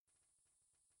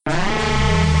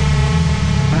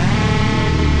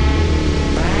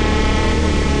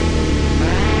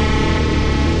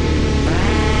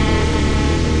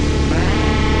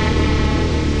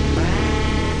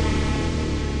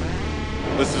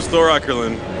is Thor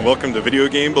Ackerlin, and welcome to Video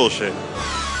Game Bullshit.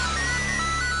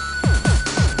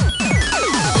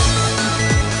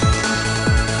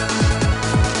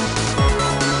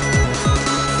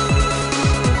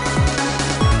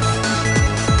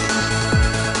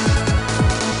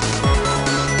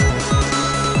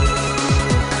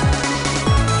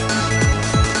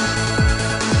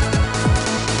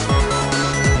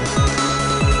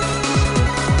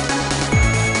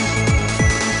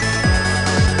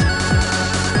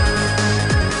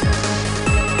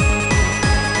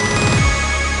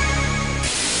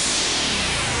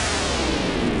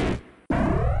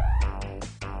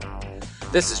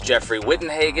 This is Jeffrey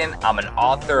Wittenhagen. I'm an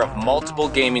author of multiple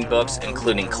gaming books,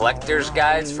 including collector's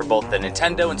guides for both the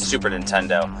Nintendo and Super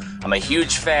Nintendo. I'm a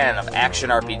huge fan of action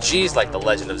RPGs like The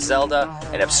Legend of Zelda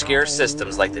and obscure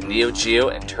systems like the Neo Geo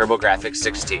and TurboGrafx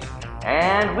 16.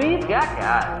 And we've got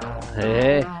guys.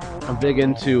 Hey, I'm big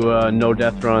into no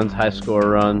death runs, high score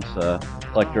runs,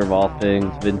 collector of all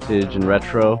things vintage and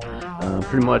retro,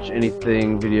 pretty much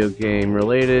anything video game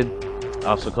related. I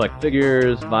also collect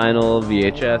figures, vinyl,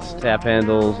 VHS, tap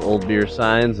handles, old beer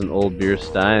signs, and old beer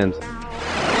steins.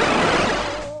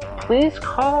 Please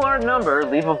call our number,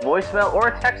 leave a voicemail or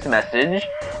a text message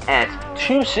at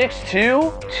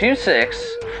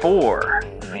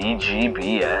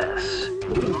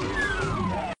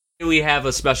 262-264-VGBS. We have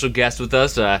a special guest with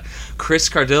us, Chris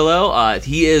Cardillo.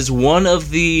 He is one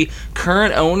of the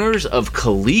current owners of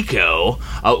Coleco.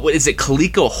 What is it,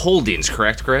 Coleco Holdings,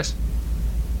 correct, Chris?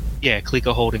 Yeah,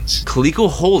 Coleco Holdings. Coleco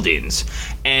Holdings.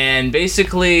 And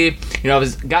basically, I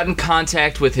got in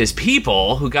contact with his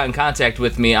people who got in contact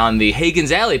with me on the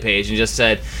Hagen's Alley page and just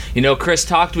said, Chris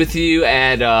talked with you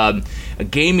at a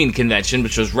gaming convention,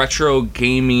 which was Retro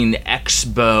Gaming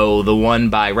Expo, the one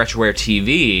by RetroWare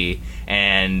TV,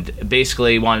 and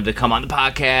basically wanted to come on the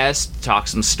podcast, talk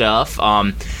some stuff.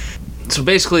 So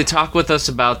basically, talk with us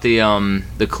about the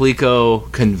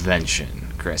Coleco convention,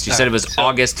 Chris. You said it was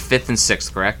August 5th and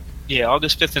 6th, correct? Yeah,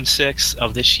 August 5th and 6th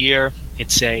of this year.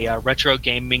 It's a retro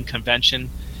gaming convention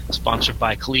sponsored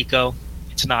by Coleco.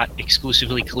 It's not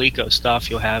exclusively Coleco stuff.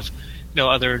 You'll have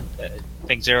other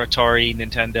things there, Atari,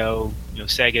 Nintendo,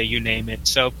 Sega, you name it.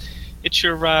 So it's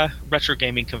your retro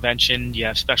gaming convention. You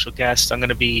have special guests. I'm going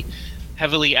to be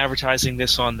heavily advertising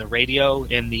this on the radio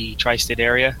in the tri-state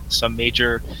area. Some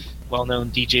major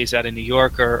well-known DJs out of New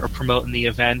York are promoting the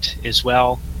event as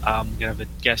well. We're going to have a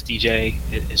guest DJ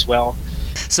as well.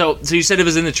 So you said it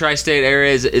was in the tri-state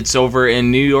area. It's over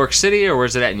in New York City, or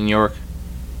where's it at in New York?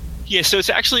 Yeah, so it's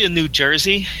actually in New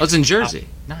Jersey. Oh, it's in Jersey.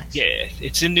 Nice. Yeah,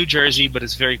 it's in New Jersey, but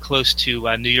it's very close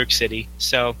to New York City.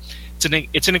 So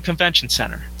it's in a convention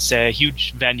center. It's a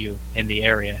huge venue in the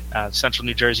area. Central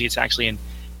New Jersey. It's actually in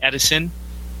Edison,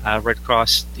 right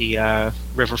across the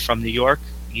river from New York.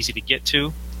 Easy to get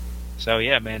to. So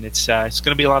yeah, man, it's going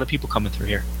to be a lot of people coming through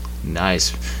here.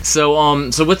 Nice. So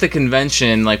with the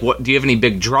convention, what do you have any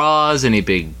big draws? Any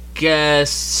big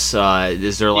guests?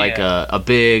 Is there a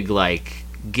big get?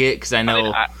 Because I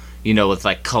know with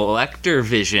Collector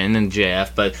Vision and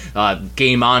JF, but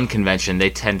Game On convention they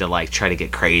tend to try to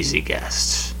get crazy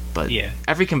guests. But yeah,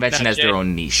 every convention has their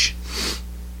own niche.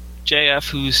 JF,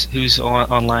 who's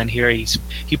online here, he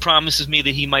promises me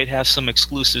that he might have some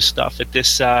exclusive stuff at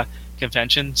this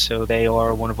convention. So they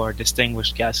are one of our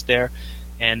distinguished guests there.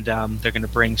 And they're going to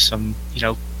bring some,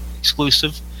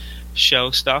 exclusive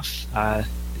show stuff.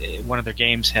 One of their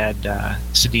games had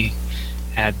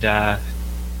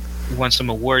won some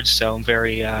awards, so I'm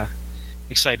very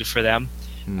excited for them.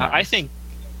 Nice. I think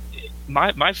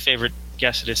my favorite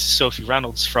guest is Sophie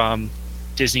Reynolds from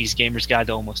Disney's Gamer's Guide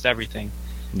to Almost Everything.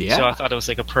 Yeah. So I thought it was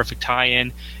a perfect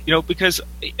tie-in, because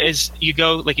as you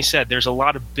go, like you said, there's a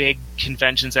lot of big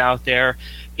conventions out there.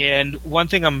 And one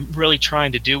thing I'm really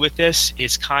trying to do with this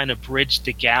is kind of bridge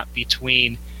the gap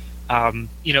between,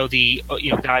 the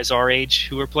guys our age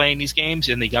who are playing these games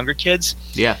and the younger kids.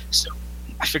 Yeah. So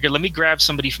I figured, let me grab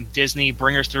somebody from Disney,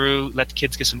 bring her through, let the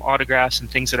kids get some autographs and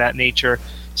things of that nature,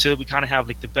 so that we kind of have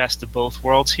the best of both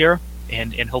worlds here,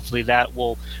 and hopefully that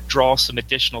will draw some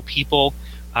additional people.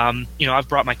 I've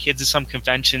brought my kids to some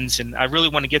conventions, and I really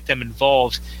want to get them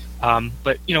involved.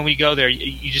 But when you go there,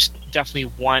 you just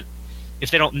definitely want. If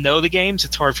they don't know the games,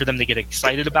 it's hard for them to get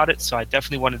excited about it. So I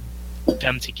definitely wanted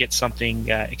them to get something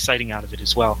exciting out of it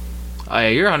as well.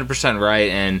 You're 100% right.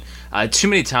 And too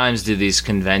many times do these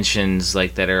conventions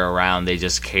that are around, they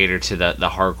just cater to the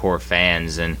hardcore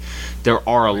fans. And there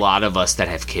are a lot of us that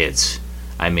have kids.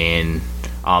 I mean,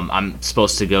 I'm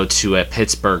supposed to go to a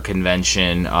Pittsburgh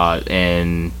convention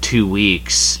in 2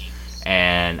 weeks.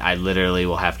 and I literally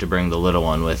will have to bring the little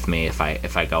one with me if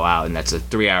I go out, and that's a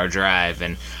 3-hour drive,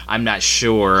 and I'm not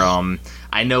sure.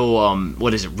 I know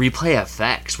what is it, Replay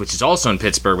FX, which is also in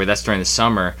Pittsburgh, but that's during the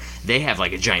summer. They have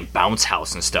like a giant bounce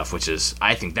house and stuff, which is,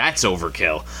 I think that's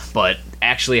overkill. But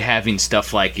actually having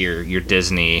stuff like your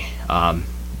Disney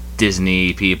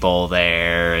people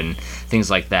there and things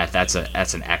like that, that's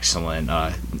an excellent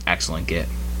get.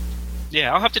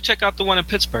 Yeah, I'll have to check out the one in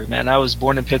Pittsburgh, man. I was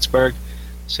born in Pittsburgh,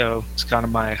 so it's kind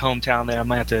of my hometown there. I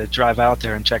might have to drive out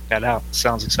there and check that out.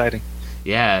 Sounds exciting.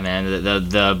 Yeah, man.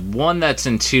 The one that's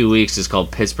in 2 weeks is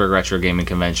called Pittsburgh Retro Gaming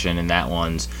Convention, and that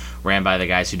one's ran by the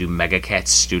guys who do Mega Cat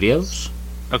Studios.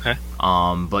 Okay.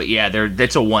 But yeah,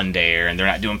 it's a 1-dayer, and they're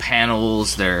not doing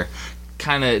panels. They're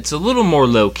it's a little more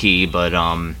low key, but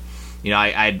you know,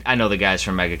 I know the guys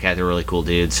from Mega Cat. They're really cool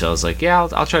dudes. So I was like, yeah,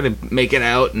 I'll try to make it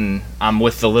out, and I'm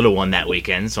with the little one that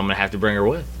weekend, so I'm gonna have to bring her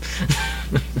with.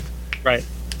 Right.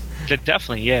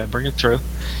 Definitely, yeah. Bring it through.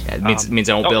 Yeah, it means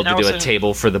I won't be able to do a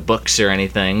table for the books or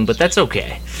anything, but that's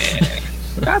okay. Yeah.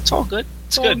 That's all good.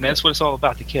 It's good, man. That's what it's all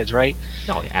about, the kids, right?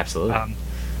 Oh, yeah, absolutely.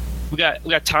 We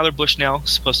got Tyler Bushnell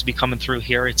supposed to be coming through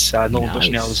here. It's Nolan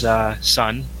Bushnell's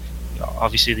son,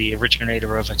 obviously the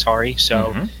originator of Atari.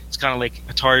 So it's kind of like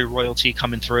Atari royalty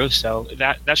coming through. So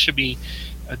that should be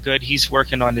good. He's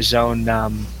working on his own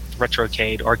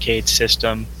Retrocade arcade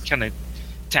system. Kind of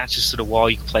attaches to the wall.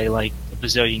 You can play like a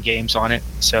bazillion games on it.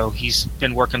 So he's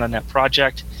been working on that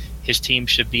project. His team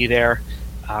should be there.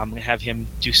 I'm going to have him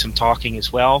do some talking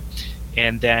as well.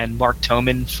 And then Mark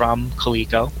Toman from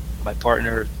Coleco, my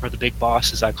partner, or the big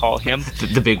boss as I call him.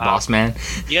 the big boss man.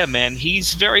 Yeah, man.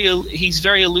 He's very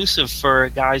elusive for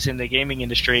guys in the gaming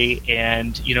industry,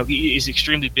 and you know, he's an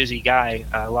extremely busy guy.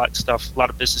 A lot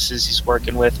of businesses he's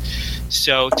working with.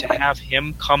 So to have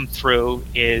him come through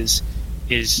is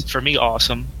for me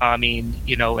awesome. I mean,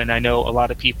 you know, and I know a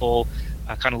lot of people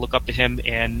kind of look up to him,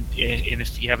 and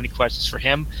if you have any questions for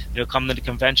him, you know, come to the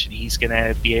convention. He's going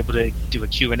to be able to do a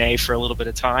Q&A for a little bit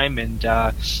of time and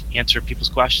answer people's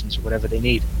questions or whatever they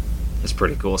need. That's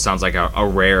pretty cool. Sounds like a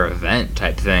rare event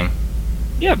type thing.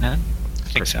 Yeah, man. I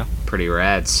think so. Pretty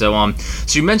rad. So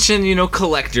so you mentioned, you know,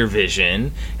 Collector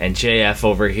Vision and JF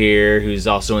over here, who's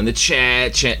also in the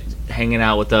chat hanging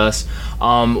out with us.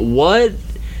 What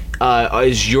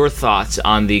is your thoughts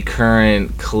on the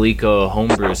current Coleco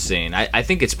homebrew scene? I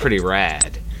think it's pretty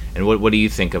rad. And what do you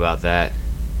think about that?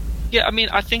 Yeah, I mean,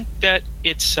 I think that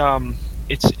it's an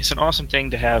awesome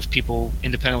thing to have people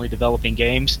independently developing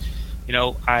games. You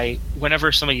know,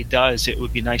 whenever somebody does, it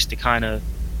would be nice to kind of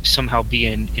somehow be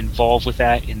involved with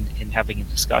that and having a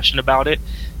discussion about it.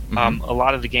 A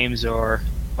lot of the games are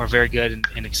very good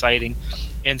and exciting,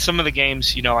 and some of the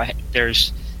games, you know,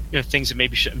 there's things that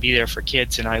maybe shouldn't be there for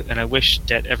kids, and I wish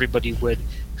that everybody would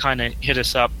kind of hit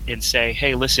us up and say,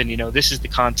 hey, listen, you know, this is the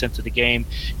content of the game,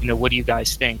 you know, what do you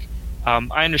guys think?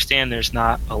 I understand there's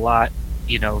not a lot,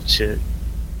 you know, to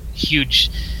huge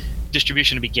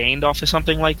distribution to be gained off of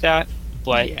something like that,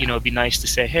 but you know, it'd be nice to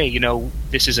say, hey, you know,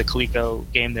 this is a Coleco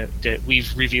game that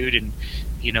we've reviewed and,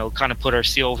 you know, kind of put our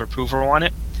seal of approval on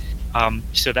it.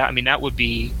 So that, I mean, that would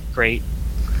be great.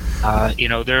 You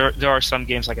know, there are some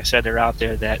games, like I said, that are out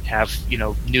there that have, you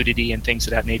know, nudity and things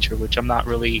of that nature, which I'm not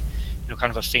really, you know,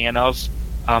 kind of a fan of,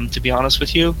 to be honest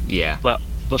with you. Yeah. But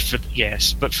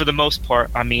for the most part,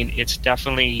 I mean, it's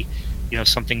definitely, you know,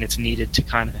 something that's needed to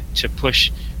kind of to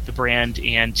push the brand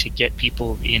and to get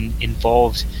people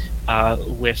involved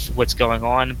with what's going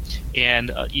on.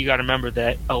 And you got to remember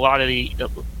that a lot of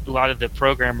the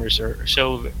programmers are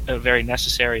so very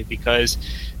necessary, because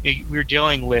we're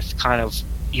dealing with kind of,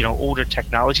 you know, older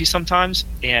technology sometimes,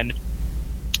 and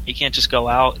you can't just go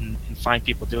out and find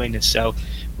people doing this. So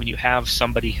when you have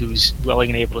somebody who's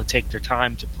willing and able to take their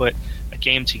time to put a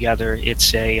game together,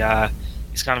 it's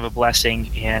kind of a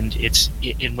blessing. And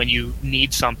and when you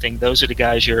need something, those are the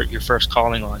guys you're first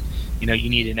calling on. You know, you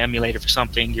need an emulator for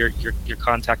something, you're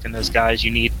contacting those guys.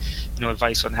 You need, you know,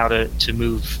 advice on how to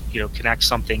move, you know, connect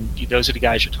something. Those are the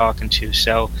guys you're talking to.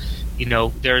 So, you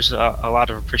know, there's a lot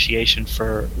of appreciation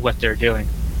for what they're doing.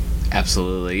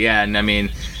 Absolutely, yeah. And I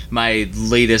mean, my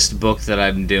latest book that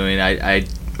I'm doing,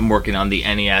 I'm working on the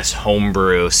NES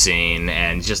homebrew scene,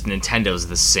 and just Nintendo's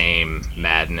the same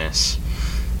madness.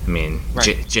 I mean, right.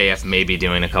 JF may be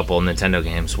doing a couple Nintendo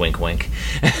games. Wink, wink.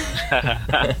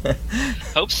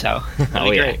 Hope so.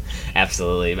 That'd be great.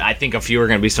 Absolutely. I think a few are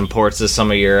going to be some ports of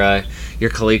some of your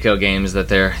Coleco games that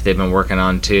they've been working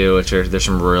on too. Which there's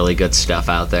some really good stuff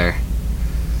out there.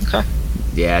 Okay.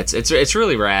 Yeah, it's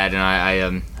really rad, and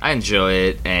I enjoy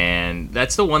it, and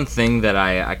that's the one thing that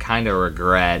I kind of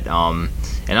regret. And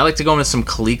And I like to go into some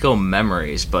Coleco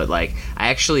memories, but like I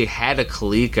actually had a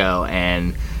Coleco,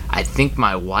 and I think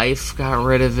my wife got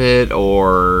rid of it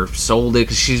or sold it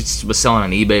because she was selling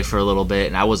on eBay for a little bit,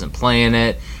 and I wasn't playing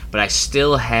it. But I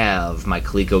still have my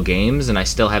Coleco games, and I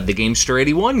still have the GameStar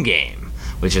 81 game,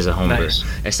 which is a homebrew. Nice.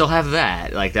 I still have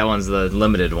that. Like, that one's the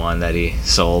limited one that he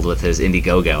sold with his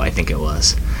Indiegogo, I think it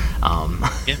was.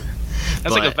 Yeah.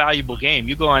 That's like a valuable game.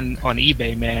 You go on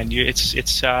eBay, man.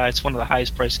 It's one of the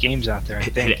highest priced games out there, I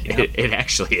think. It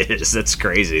actually is. That's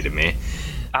crazy to me.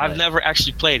 I've never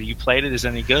actually played it. You played it? Is it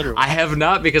any good? Or I have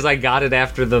not, because I got it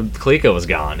after the Coleco was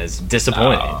gone. It's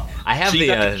disappointing. I have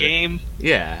the game,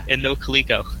 yeah, and no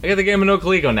Coleco. I got the game and no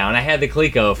Coleco now, and I had the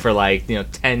Coleco for like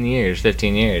 10 years,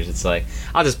 15 years. It's like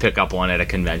I'll just pick up one at a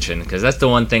convention, because that's the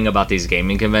one thing about these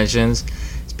gaming conventions.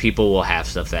 Is people will have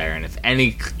stuff there, and if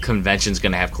any convention's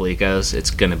gonna have Colecos, it's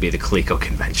gonna be the Coleco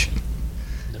convention.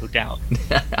 No doubt.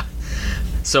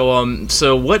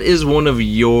 So what is one of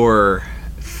your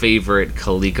favorite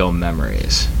Coleco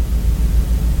memories?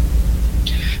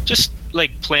 Just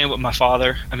like playing with my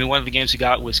father. I mean, one of the games we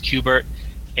got was Q*bert,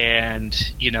 and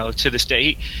to this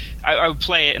day, I would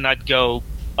play it and I'd go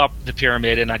up the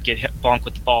pyramid and I'd get hit bonk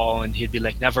with the ball, and he'd be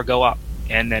like, "Never go up,"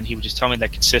 and then he would just tell me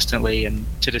that consistently, and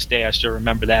to this day I still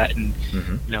remember that. And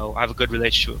I have a good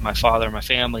relationship with my father and my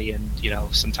family, and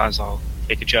sometimes I'll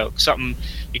make a joke, something,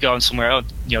 you going somewhere,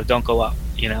 don't go up,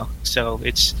 so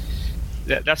it's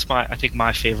that's I think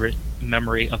my favorite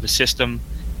memory of the system.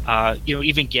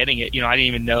 Even getting it, I didn't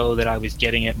even know that I was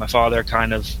getting it. My father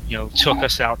kind of, took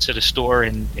us out to the store,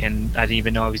 and I didn't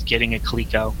even know I was getting a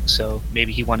Coleco. So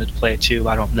maybe he wanted to play it too.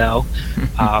 I don't know.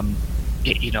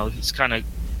 It's kind of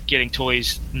getting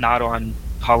toys not on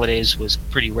holidays was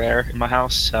pretty rare in my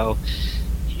house. So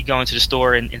you go into the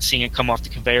store and seeing it come off the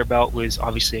conveyor belt was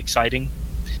obviously exciting.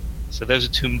 So those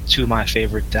are two of my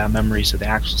favorite memories of the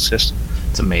actual system.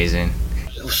 It's amazing.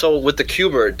 So with the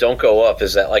Q*bert, don't go up.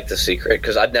 Is that like the secret?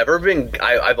 Because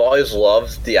I've always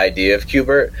loved the idea of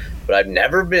Q*bert, but I've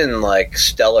never been like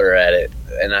stellar at it,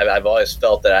 and I've always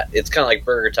felt that it's kind of like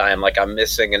Burger Time, like I'm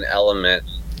missing an element.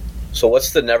 So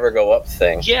what's the never go up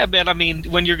thing? Yeah, man. I mean,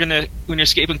 when you're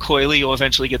escaping coyly, you'll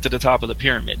eventually get to the top of the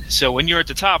pyramid. So when you're at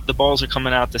the top, the balls are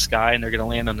coming out the sky, and they're going to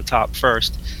land on the top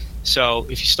first. So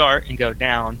if you start and go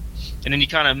down, and then you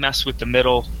kind of mess with the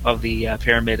middle of the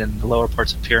pyramid and the lower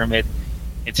parts of the pyramid,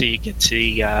 until you get to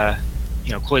the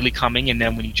coyly coming, and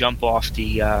then when you jump off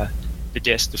the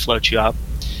disc to float you up,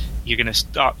 you're gonna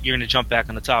jump back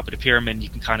on the top of the pyramid, and you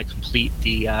can kind of complete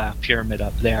the pyramid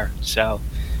up there. So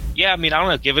yeah, I mean, I don't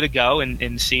know, give it a go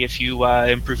and see if you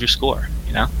improve your score.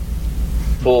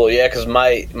 Cool. Yeah, because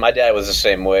my dad was the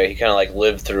same way. He kind of like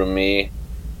lived through me.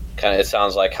 Kind of, it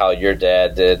sounds like how your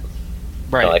dad did.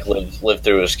 Right. Like lived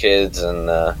through his kids,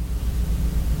 and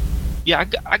yeah,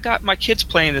 I got my kids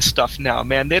playing this stuff now,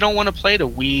 man. They don't want to play the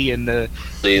Wii and the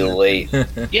late.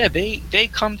 Yeah, they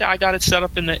come down. I got it set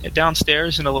up in the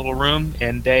downstairs in a little room,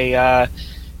 and I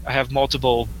have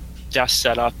multiple desks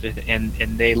set up, and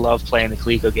they love playing the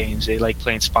Coleco games. They like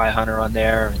playing Spy Hunter on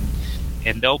there,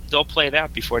 and they'll play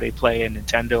that before they play a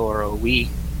Nintendo or a Wii.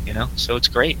 So it's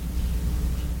great.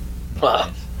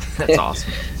 Wow. That's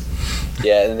awesome.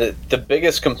 Yeah, and the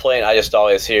biggest complaint I just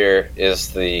always hear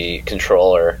is the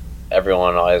controller.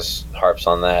 Everyone always harps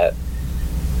on that.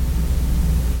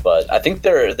 But I think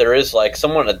there is, like,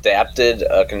 someone adapted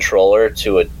a controller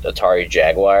to an Atari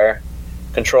Jaguar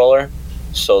controller.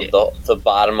 So the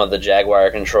bottom of the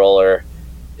Jaguar controller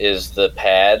is the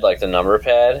pad, like the number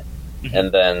pad,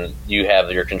 and then you have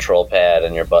your control pad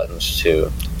and your buttons too.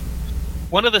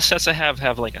 One of the sets I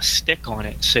have like a stick on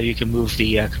it, so you can move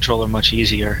the controller much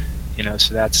easier.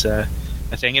 So that's a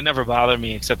thing. It never bothered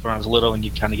me, except when I was little, and you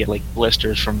kind of get like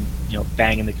blisters from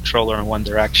banging the controller in one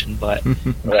direction. But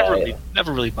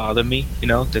never really bothered me.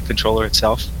 The controller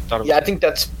itself. I think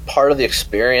that's part of the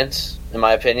experience, in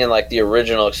my opinion. Like the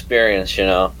original experience,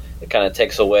 it kind of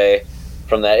takes away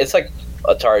from that. It's like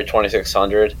Atari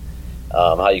 2600,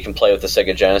 how you can play with the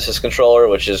Sega Genesis controller,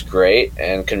 which is great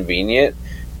and convenient,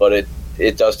 but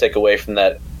it does take away from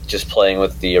that, just playing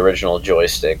with the original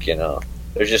joystick.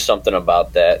 There's just something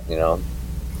about that,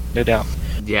 No doubt.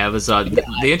 Yeah, it was the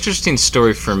interesting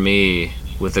story for me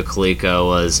with the Coleco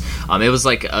was it was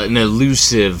like an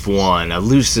elusive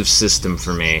system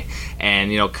for me.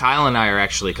 And Kyle and I are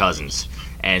actually cousins,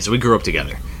 and so we grew up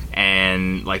together.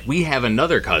 And like we have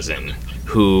another cousin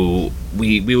who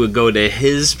we would go to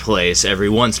his place every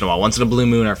once in a while. Once in a blue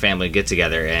moon, our family would get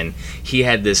together, and he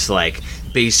had this like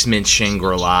basement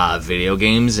Shangri-La of video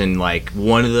games, and like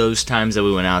one of those times that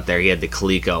we went out there, he had the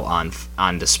Coleco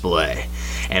on display,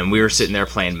 and we were sitting there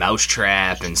playing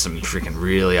Mousetrap and some freaking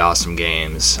really awesome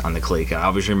games on the Coleco. I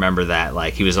always remember that,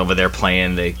 like he was over there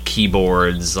playing the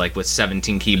keyboards, like with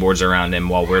 17 keyboards around him,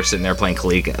 while we were sitting there playing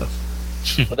Coleco.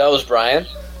 Well, that was Brian.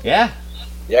 Yeah.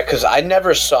 Yeah, because I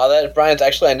never saw that. Brian's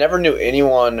actually, I never knew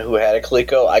anyone who had a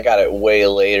Coleco. I got it way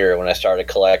later when I started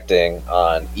collecting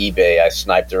on eBay. I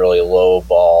sniped a really low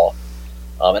ball.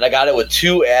 And I got it with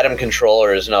 2 Atom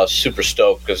controllers, and I was super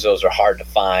stoked because those are hard to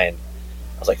find.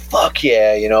 I was like, fuck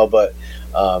yeah, you know, but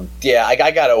yeah,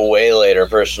 I got it way later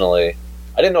personally.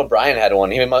 I didn't know Brian had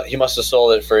one. He must have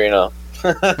sold it for, you know,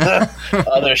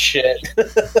 other shit.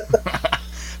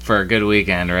 For a good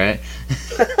weekend, right?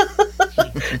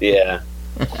 Yeah.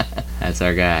 That's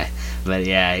our guy. But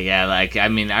yeah, like, I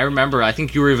mean, I remember, I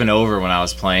think you were even over when I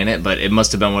was playing it, but it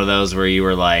must have been one of those where you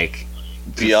were like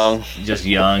just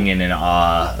young and in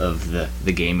awe of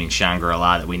the gaming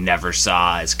Shangri-La that we never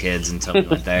saw as kids until we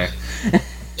went there.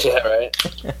 Yeah, right.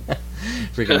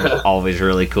 Freaking always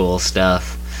really cool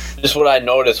stuff. Just what I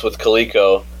noticed with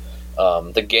Coleco,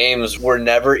 the games were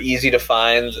never easy to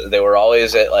find. They were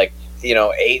always at, like, you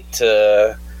know, $8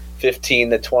 to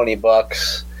 $15 to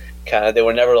 $20. Kind of, they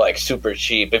were never like super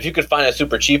cheap. If you could find a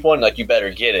super cheap one, like, you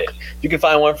better get it. If you can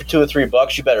find one for $2 or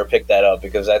 $3, you better pick that up,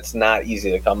 because that's not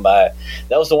easy to come by.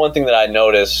 That was the one thing that I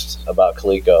noticed about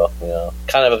Coleco. You know,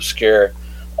 kind of obscure,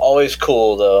 always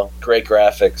cool though. Great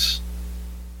graphics,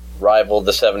 rivaled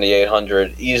the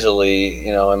 7800 easily.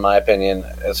 You know, in my opinion,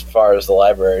 as far as the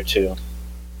library too.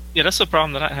 Yeah, that's the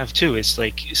problem that I have too. Is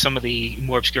like some of the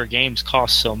more obscure games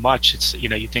cost so much. It's, you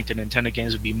know, you think the Nintendo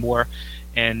games would be more,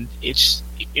 and it's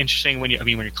interesting when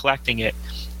you're collecting it.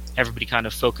 Everybody kind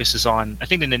of focuses on, I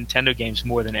think, the Nintendo games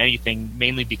more than anything,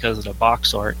 mainly because of the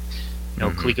box art. You know,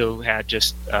 Coleco had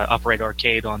just Upright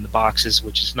Arcade on the boxes,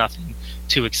 which is nothing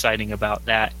too exciting about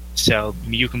that. So I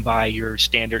mean, you can buy your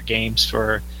standard games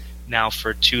for $2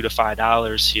 to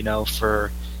 $5, you know,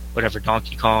 for whatever,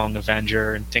 Donkey Kong,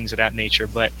 Avenger, and things of that nature.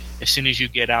 But as soon as you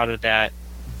get out of that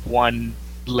one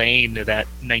lane of that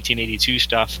 1982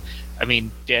 stuff, I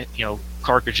mean, you know,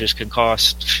 cartridges can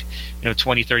cost, you know,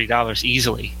 $20, $30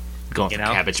 easily. Going for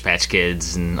Cabbage Patch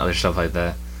Kids and other stuff like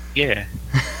that. Yeah.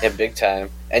 Yeah, big time.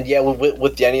 And yeah,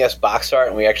 with the NES box art,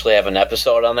 and we actually have an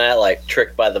episode on that, like,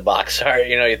 tricked by the box art.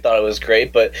 You know, you thought it was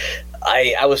great, but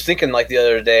I was thinking, like, the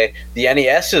other day, the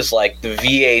NES is like the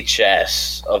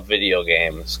VHS of video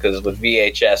games, because with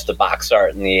VHS, the box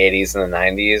art in the 80s and the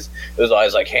 90s, it was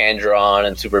always like hand-drawn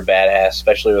and super badass,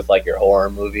 especially with like your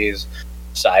horror movies,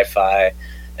 sci-fi,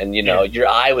 and, you know, your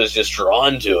eye was just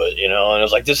drawn to it, you know, and it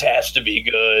was like, this has to be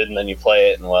good, and then you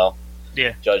play it, and, well,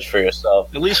 yeah, judge for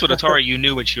yourself. At least with Atari, you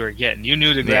knew what you were getting. You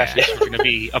knew the graphics were going to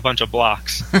be a bunch of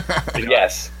blocks. You know?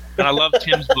 Yes. And I love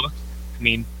Tim's book. I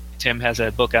mean, Tim has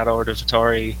a book out of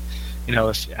Atari. You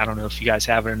know, I don't know if you guys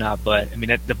have it or not, but I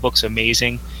mean, the book's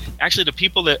amazing. Actually, the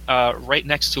people that right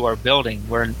next to our building,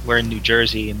 we're in New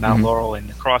Jersey in Mount Laurel, and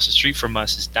across the street from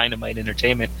us is Dynamite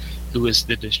Entertainment, who is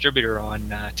the distributor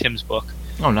on Tim's book.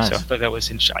 Oh, nice. So I thought that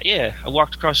was in shot. Yeah, I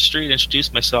walked across the street,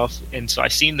 introduced myself, and so I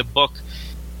seen the book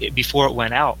before it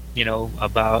went out. You know,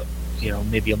 about, you know,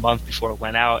 maybe a month before it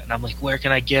went out, and I'm like, where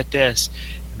can I get this?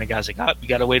 And the guy's like, oh, you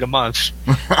got to wait a month.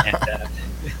 And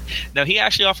no, he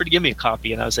actually offered to give me a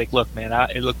copy, and I was like, look, man,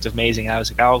 it looked amazing. I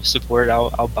was like, I'll support it.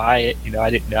 I'll buy it. You know,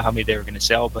 I didn't know how many they were going to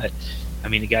sell, but I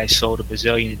mean, the guy sold a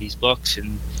bazillion of these books,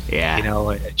 and you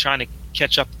know, trying to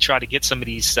catch up, try to get some of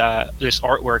these this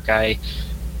artwork.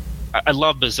 I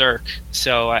love Berserk,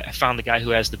 so I found the guy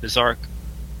who has the Berserk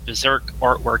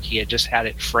artwork. He had just had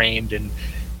it framed, and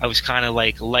I was kind of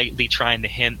like lightly trying to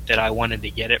hint that I wanted to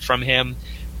get it from him,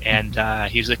 and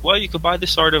he was like, well, you could buy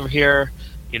this art over here,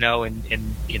 you know, and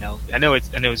you know, I know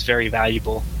it's very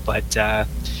valuable, but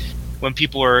when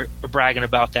people are bragging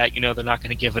about that, you know, they're not going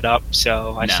to give it up.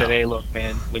 So I said, hey, look,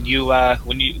 man, when you're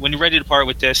ready to part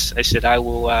with this, I said, I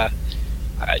will,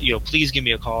 you know, please give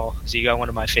me a call, because you got one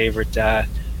of my favorite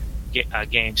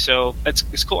games. So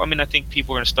it's cool. I mean, I think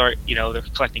people are going to start, you know, they're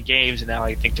collecting games, and now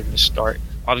I think they're going to start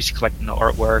obviously collecting the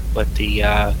artwork, but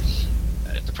the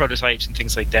prototypes and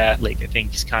things like that, like, I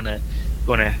think is kind of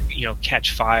going to, you know,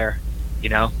 catch fire, you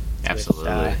know.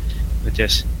 Absolutely. With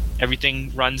this,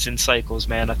 everything runs in cycles,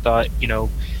 man. I thought, you know,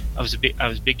 I was a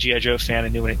big G.I. Joe fan. I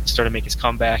knew when it started making its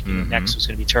comeback, and next was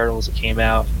going to be Turtles. It came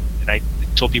out, and I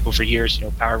told people for years, you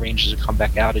know, Power Rangers would come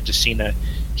back out. I'd just seen a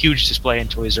huge display in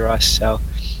Toys R Us, so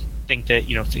I think that,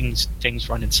 you know, things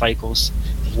run in cycles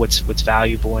of what's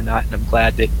valuable or not, and I'm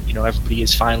glad that, you know, everybody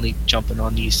is finally jumping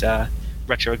on these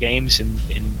retro games and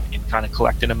kind of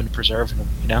collecting them and preserving them,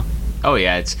 you know. Oh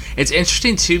yeah, it's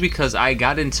interesting too because I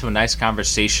got into a nice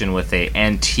conversation with a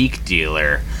antique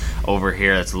dealer over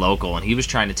here that's local, and he was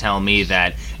trying to tell me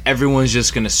that everyone's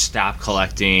just gonna stop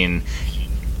collecting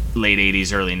late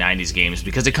 80s, early 90s games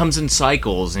because it comes in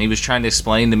cycles, and he was trying to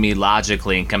explain to me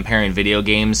logically and comparing video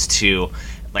games to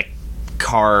like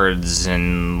cards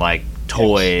and like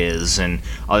toys and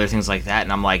other things like that,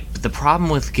 and I'm like, but the problem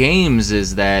with games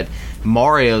is that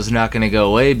Mario's not going to go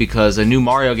away because a new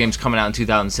Mario game's coming out in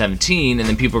 2017, and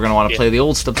then people are going to want to play the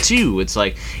old stuff too. It's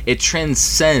like it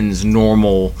transcends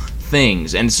normal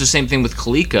things, and it's the same thing with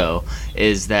Coleco.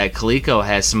 Is that Coleco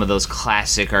has some of those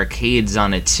classic arcades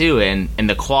on it too, and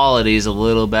the quality is a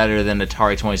little better than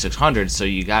Atari 2600, so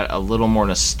you got a little more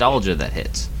nostalgia that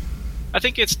hits. I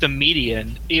think it's the media,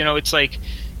 and it's like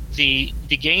the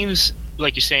games,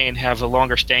 like you're saying, have a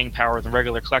longer staying power than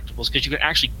regular collectibles because you can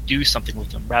actually do something with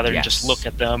them rather than just look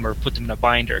at them or put them in a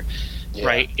binder,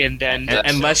 right? And then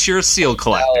unless you're a seal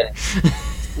collector.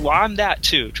 Well, I'm that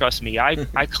too. Trust me,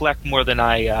 I collect more than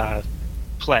I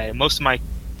play. Most of my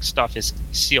stuff is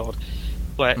sealed,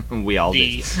 but we all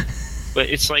do. But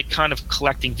it's like kind of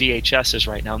collecting VHSs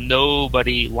right now.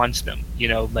 Nobody wants them.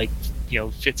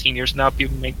 15 years from now,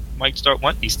 people might start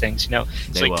wanting these things. It's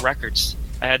they like will. Records.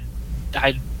 I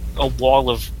had a wall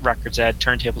of records. I had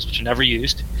turntables which I never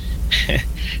used,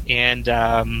 and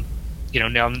now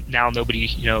nobody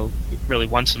really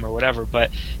wants them or whatever.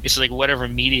 But it's like whatever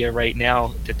media right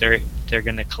now that they're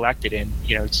going to collect it in.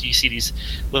 So you see these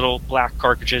little black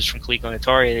cartridges from Coleco and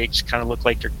Atari. They just kind of look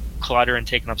like they're clutter and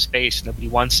taking up space. Nobody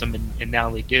wants them, and now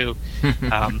they do.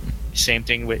 Same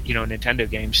thing with Nintendo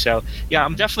games. So yeah,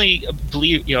 I'm definitely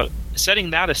setting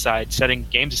that aside, setting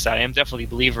games aside. I'm definitely a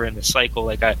believer in the cycle.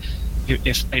 Like I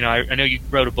know you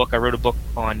wrote a book. I wrote a book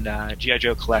on GI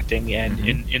Joe collecting, and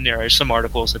in there are some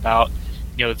articles about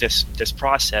this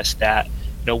process that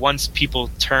once people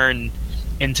turn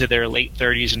into their late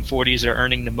 30s and 40s, they're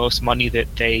earning the most money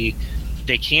that they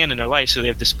can in their life, so they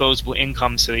have disposable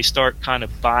income, so they start kind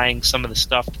of buying some of the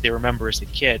stuff that they remember as a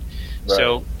kid. Right.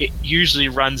 So it usually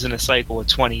runs in a cycle of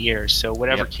 20 years. So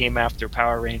whatever came after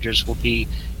Power Rangers will be,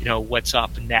 what's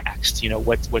up next,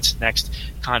 what's next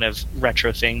kind of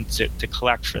retro thing to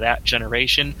collect for that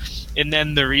generation. And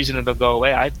then the reason it'll go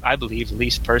away, I believe, at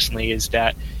least personally, is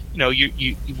that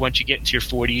you once you get into your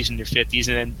 40s and your 50s,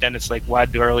 and then it's like, why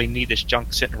do I really need this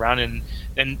junk sitting around? And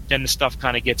then the stuff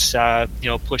kind of gets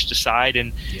pushed aside,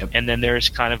 and then there's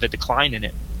kind of a decline in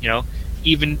it.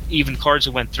 Even cards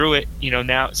that went through it,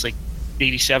 now it's like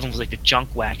 87 was like the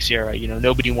junk wax era.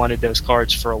 Nobody wanted those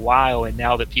cards for a while, and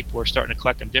now that people are starting to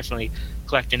collect them differently,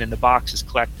 collecting in the boxes,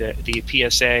 collect the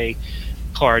PSA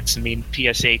cards. I mean,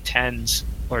 PSA 10s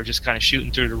are just kind of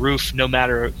shooting through the roof, no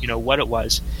matter what it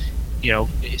was.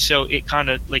 So it kind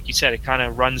of, like you said, it kind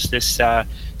of runs this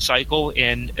cycle,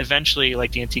 and eventually,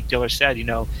 like the antique dealer said,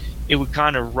 it would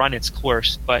kind of run its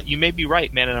course. But you may be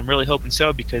right, man, and I'm really hoping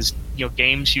so, because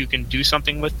games, you can do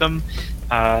something with them,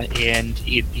 and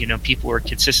people are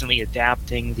consistently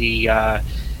adapting the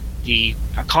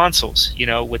consoles,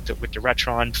 with the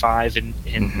Retron 5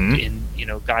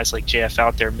 and guys like JF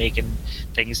out there making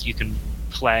things you can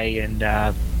play, and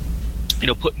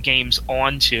put games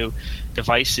onto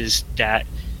devices that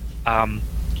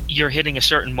you're hitting a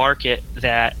certain market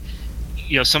that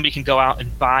somebody can go out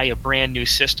and buy a brand new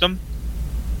system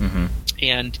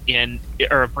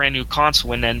or a brand new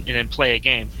console and then play a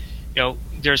game.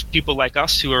 There's people like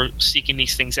us who are seeking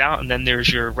these things out, and then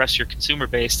there's your rest of your consumer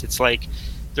base. It's like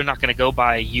they're not going to go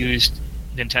buy a used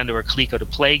Nintendo or Coleco to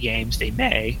play games. They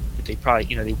may, but they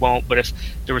probably they won't. But if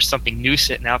there was something new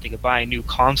sitting out, they could buy a new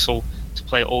console to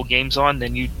play old games on,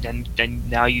 then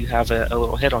now you have a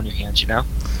little hit on your hands,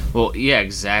 Well, yeah,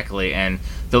 exactly. And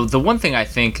the one thing I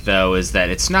think, though, is that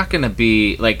it's not going to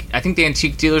be, like, I think the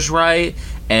antique dealer's right,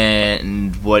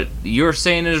 and what you're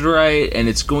saying is right, and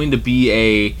it's going to be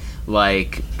a,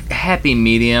 like, happy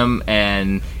medium.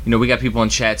 And we got people in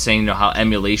chat saying how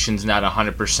emulation's not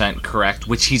 100% correct,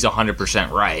 which he's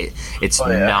 100% right. It's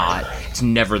not. It's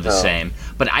never the same.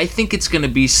 But I think it's going to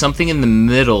be something in the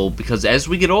middle, because as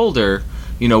we get older,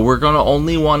 we're going to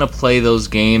only want to play those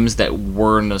games that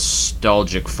we're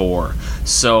nostalgic for.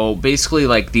 So basically,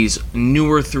 like these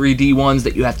newer 3D ones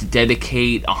that you have to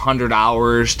dedicate 100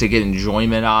 hours to get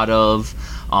enjoyment out of,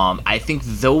 I think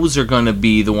those are going to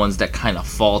be the ones that kind of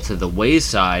fall to the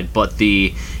wayside. But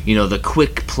the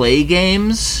quick play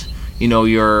games,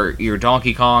 your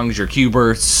Donkey Kongs, your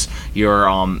Q*berts, your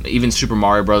even Super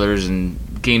Mario Brothers, and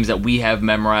games that we have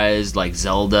memorized like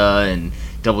Zelda and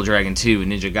Double Dragon 2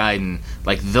 and Ninja Gaiden,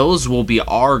 like those will be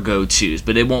our go-tos,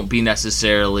 but it won't be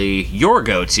necessarily your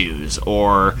go-tos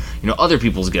or other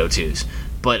people's go-tos.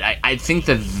 But I think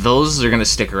that those are going to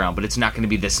stick around, but it's not going to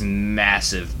be this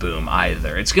massive boom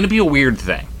either. It's going to be a weird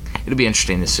thing. It'll be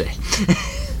interesting to see.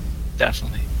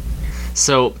 Definitely.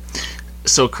 So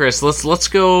Chris, let's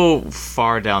go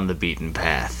far down the beaten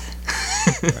path.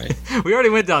 Right. We already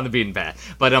went down the beaten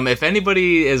path, but if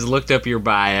anybody has looked up your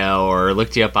bio or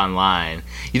looked you up online,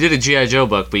 you did a G.I. Joe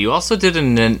book, but you also did a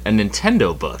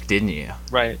Nintendo book, didn't you?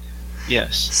 Right.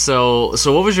 Yes. So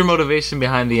what was your motivation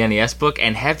behind the NES book,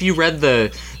 and have you read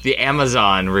the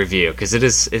Amazon review? Because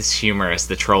it's humorous,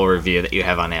 the troll review that you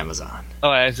have on Amazon. Oh,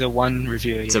 I have the one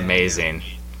review. It's amazing.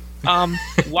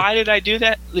 Why did I do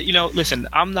that? Listen,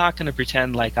 I'm not going to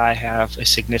pretend like I have a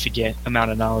significant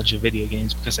amount of knowledge of video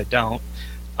games, because I don't.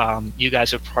 You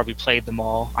guys have probably played them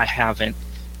all. I haven't.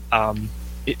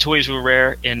 Toys were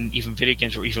rare, and even video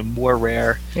games were even more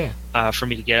rare for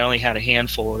me to get. I only had a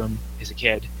handful of them as a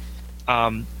kid.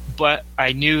 But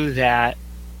I knew that,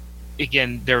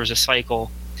 again, there was a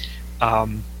cycle,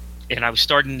 and I was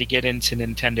starting to get into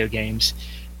Nintendo games,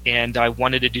 and I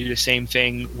wanted to do the same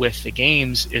thing with the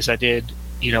games as I did,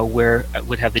 where I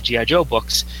would have the G.I. Joe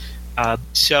books.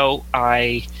 So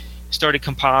I started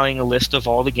compiling a list of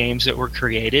all the games that were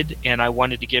created, and I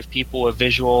wanted to give people a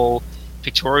visual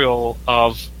pictorial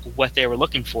of what they were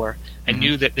looking for. I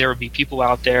knew that there would be people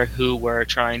out there who were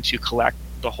trying to collect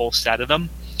the whole set of them,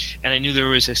 and I knew there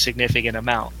was a significant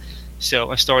amount. So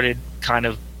I started kind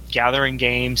of gathering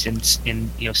games and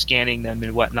scanning them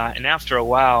and whatnot. And after a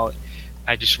while,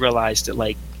 I just realized that,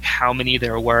 like, how many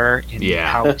there were and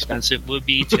how expensive it would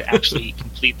be to actually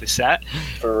complete the set.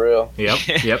 For real.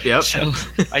 Yep. So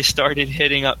I started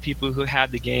hitting up people who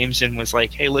had the games and was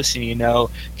like, hey, listen,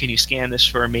 can you scan this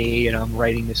for me? I'm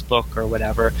writing this book or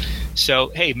whatever. So,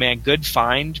 hey, man, good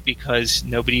find, because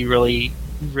nobody really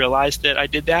realized that I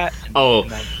did that.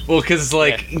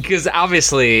 Because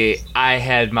obviously I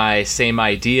had my same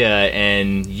idea,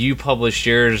 and you published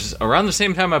yours around the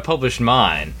same time I published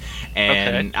mine,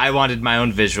 and I wanted my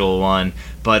own visual one.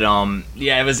 But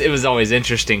it was always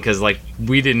interesting, because like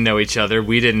we didn't know each other,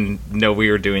 we didn't know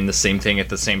we were doing the same thing at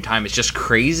the same time. It's just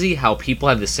crazy how people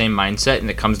have the same mindset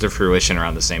and it comes to fruition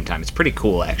around the same time. It's pretty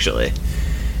cool, actually.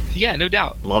 Yeah, no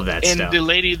doubt. Love that stuff. And the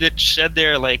lady that said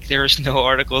there, like, there's no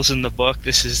articles in the book.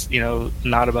 This is,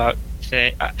 not about.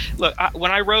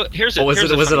 When I wrote, was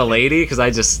it a lady? Because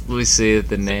let me see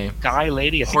the name. Guy,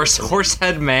 lady.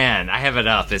 Horsehead Man. I have it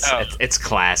up. It's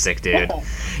classic, dude.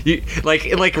 You like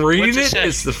reading it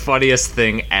is the funniest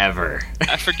thing ever.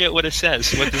 I forget what it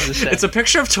says. What does it say? It's a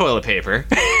picture of toilet paper.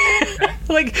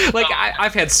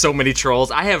 I've had so many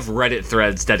trolls. I have Reddit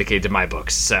threads dedicated to my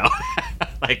books, so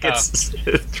it's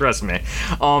trust me.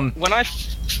 When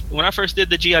I first did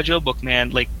the G.I. Joe book,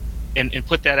 man, and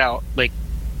put that out,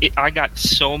 I got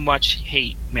so much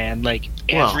hate, man.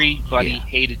 Everybody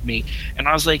hated me, and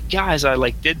I was like, guys, I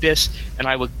did this, and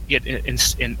I would get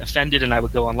offended, and I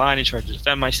would go online and try to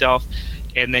defend myself,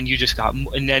 and then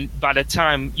and then by the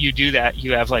time you do that,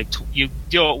 you have you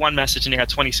deal with one message, and you have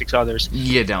 26 others.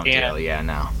 You don't deal,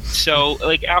 no. So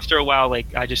after a while,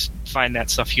 I just find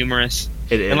that stuff humorous.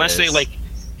 Unless they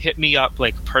hit me up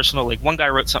personal. One guy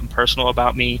wrote something personal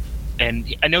about me,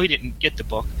 and I know he didn't get the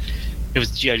book. It was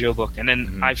the G.I. Joe book, and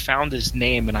then I found his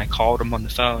name and I called him on the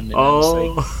phone. And I was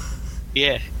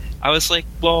like,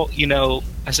 well,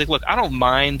 look, I don't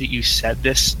mind that you said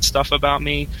this stuff about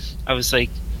me. I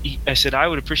said I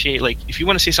would appreciate if you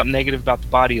want to say something negative about the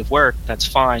body of work, that's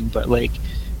fine, but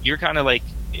you're kind of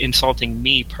insulting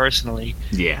me personally.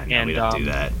 Yeah, no, we don't do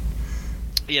that.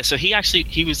 Yeah, so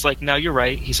he was like, no, you're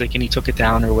right. He's like, and he took it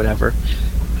down or whatever.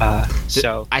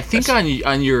 So I think on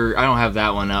your, I don't have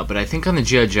that one up, but I think on the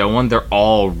G.I. Joe one, they're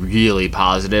all really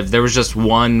positive. There was just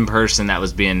one person that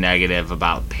was being negative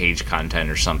about page content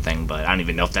or something, but I don't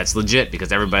even know if that's legit,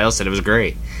 because everybody else said it was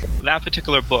great. That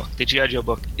particular book, the G.I. Joe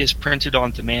book, is printed on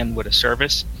demand with a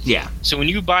service. Yeah. So when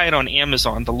you buy it on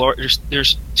Amazon,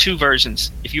 there's two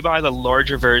versions. If you buy the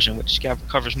larger version, which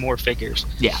covers more figures,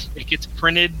 it gets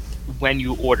printed when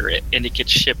you order it, and it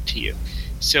gets shipped to you.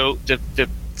 So the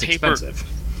paper expensive.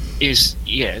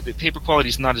 The paper quality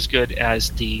is not as good as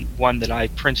the one that I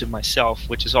printed myself,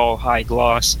 which is all high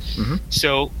gloss.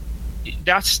 So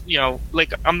that's,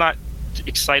 I'm not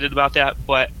excited about that,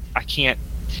 but I can't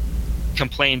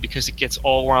complain because it gets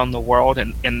all around the world,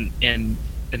 and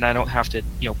I don't have to,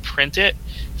 print it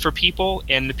for people,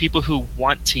 and the people who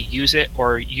want to use it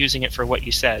are using it for what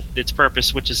you said, its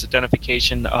purpose, which is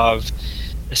identification of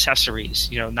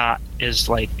accessories, not as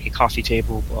a coffee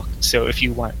table book. So if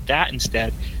you want that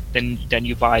instead, then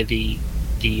you buy the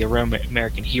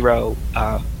American Hero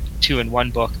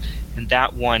 2-in-1 book, and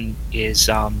that one is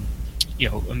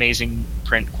amazing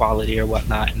print quality or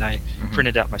whatnot, and I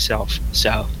printed it out myself.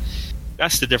 So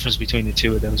that's the difference between the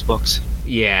two of those books.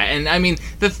 Yeah, and I mean,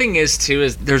 the thing is, too,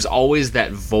 is there's always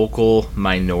that vocal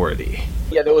minority.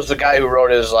 Yeah, there was a guy who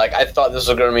wrote it as like, I thought this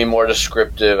was going to be more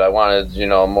descriptive. I wanted,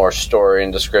 more story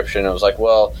and description. It was like,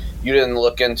 well, you didn't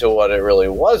look into what it really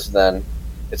was then.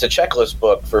 It's a checklist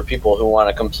book for people who want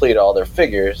to complete all their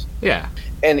figures. Yeah.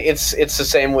 And it's the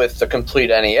same with the Complete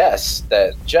NES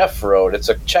that Jeff wrote. It's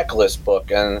a checklist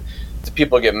book, and the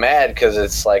people get mad because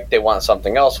it's like they want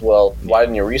something else. Well, why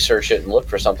didn't you research it and look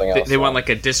for something else? They want like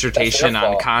a dissertation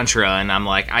on Contra, and I'm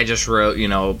like, I just wrote,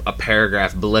 a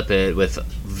paragraph blip it with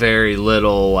very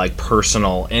little like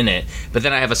personal in it. But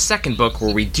then I have a second book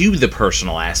where we do the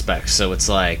personal aspects, so it's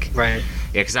like, right?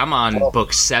 Yeah, because I'm on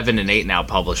book 7 and 8 now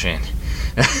publishing.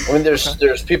 I mean,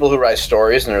 there's people who write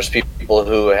stories, and there's people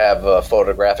who have a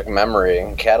photographic memory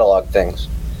and catalog things.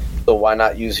 So why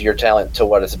not use your talent to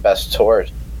what it's best toward?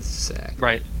 Exactly.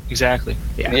 Right. Exactly.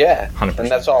 Yeah. 100%.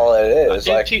 And that's all it is.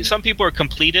 Like, some people are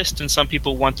completists, and some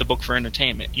people want the book for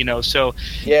entertainment. So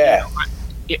yeah.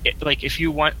 Like if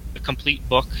you want a complete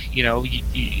book,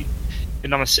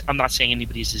 and I'm not saying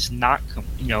anybody's is not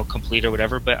complete or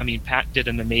whatever, but I mean Pat did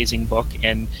an amazing book,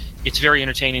 and it's very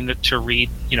entertaining to read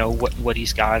what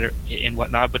he's got and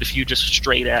whatnot. But if you just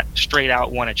straight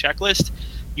out want a checklist,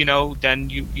 then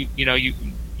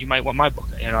you might want my book.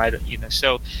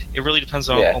 So it really depends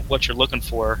on what you're looking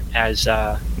for as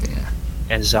a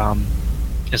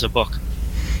book.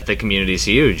 The community's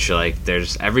huge. Like,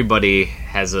 everybody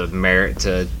has a merit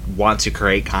to want to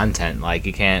create content. Like,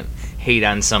 you can't hate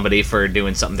on somebody for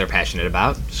doing something they're passionate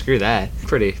about. Screw that.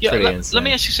 Pretty insane. Let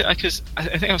me ask you something, because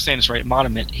I think I was saying this right.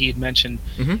 Monument, he had mentioned,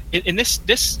 and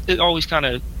this it always kind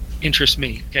of interests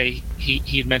me. Okay,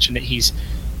 he had mentioned that he's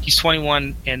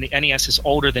 21 and the NES is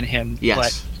older than him. Yes.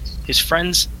 But his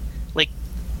friends, like,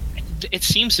 it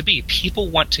seems to be people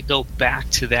want to go back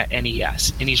to that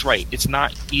NES, and he's right. It's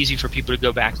not easy for people to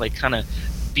go back, like, kind of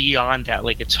beyond that,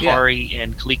 like Atari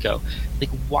and Coleco. Like,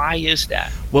 why is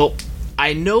that? Well,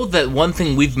 I know that one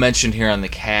thing we've mentioned here on the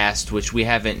cast, which we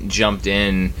haven't jumped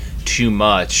in too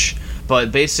much,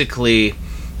 but basically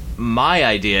my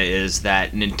idea is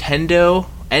that Nintendo,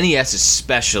 NES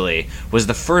especially, was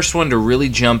the first one to really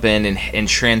jump in and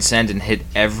transcend and hit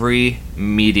every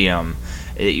medium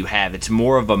that you have. It's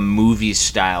more of a movie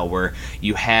style where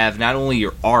you have not only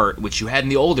your art, which you had in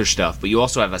the older stuff, but you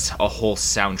also have a whole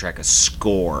soundtrack, a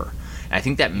score. And I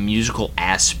think that musical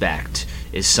aspect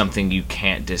is something you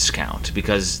can't discount,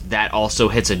 because that also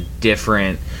hits a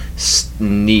different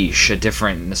niche, a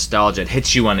different nostalgia. It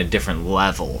hits you on a different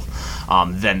level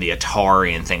than the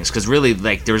Atari and things, because really,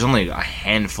 like, there was only a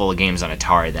handful of games on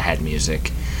Atari that had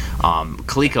music.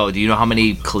 Coleco, do you know how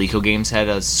many Coleco games had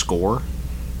a score?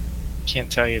 Can't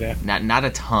tell you that. Not a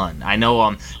ton. I know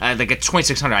like at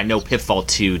 2600, I know Pitfall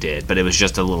 2 did, but it was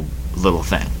just a little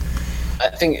thing. I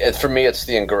think for me, it's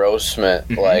the engrossment.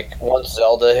 Like, once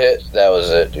Zelda hit, that was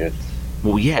it, dude.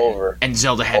 Well, yeah. Over. And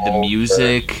Zelda had the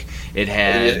music. It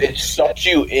had... It sucked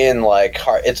you in, like,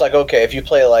 hard. It's like, okay, if you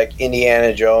play, like,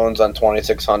 Indiana Jones on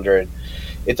 2600,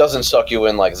 it doesn't suck you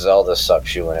in like Zelda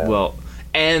sucks you in. Well,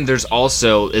 and there's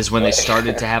also is when they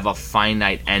started to have a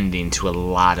finite ending to a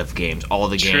lot of games. All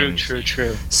the games.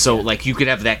 True. So, like, you could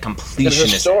have that completionist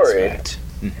There's a story. aspect.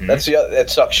 That's it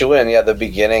sucks you in. Yeah, the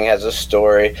beginning has a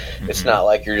story. It's not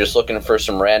like you're just looking for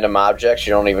some random objects.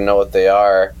 You don't even know what they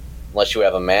are unless you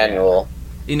have a manual.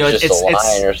 You know, it's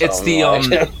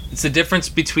the difference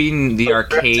between the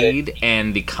arcade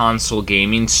and the console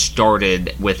gaming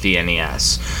started with the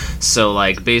NES. So,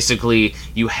 like, basically,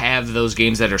 you have those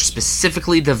games that are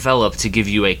specifically developed to give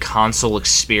you a console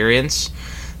experience.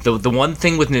 The one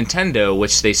thing with Nintendo,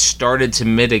 which they started to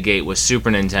mitigate with Super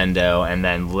Nintendo and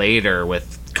then later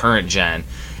with current gen,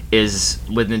 is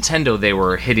with Nintendo they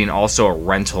were hitting also a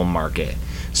rental market.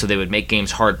 So they would make games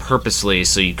hard purposely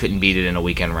so you couldn't beat it in a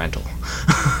weekend rental.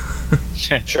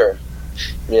 Sure.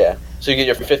 Yeah. So you get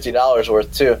your $50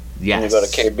 worth too. Yes. When you go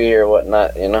to KB or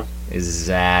whatnot, you know?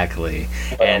 Exactly.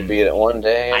 If I don't beat it one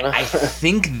day, you know? I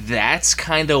think that's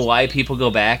kind of why people go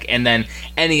back. And then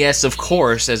NES, of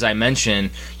course, as I mentioned,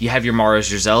 you have your Marios,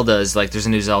 your Zeldas. Like, there's a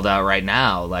new Zelda out right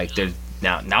now. Like,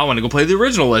 now I want to go play the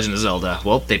original Legend of Zelda.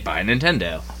 Well, they buy a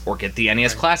Nintendo. Or get the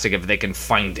NES Classic if they can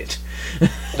find it.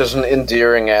 There's an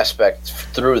endearing aspect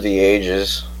through the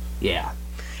ages. Yeah.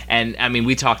 And, I mean,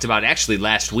 we talked about, actually,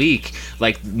 last week,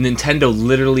 like, Nintendo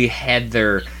literally had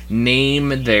their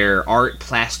name, their art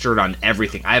plastered on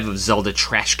everything. I have a Zelda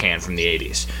trash can from the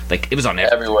 80s. Like, it was on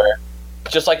everywhere.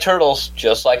 Just like Turtles.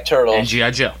 And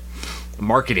G.I. Joe.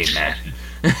 Marketing, man.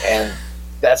 And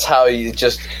That's how you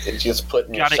just put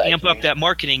in your Got to psyche. amp up that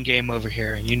marketing game over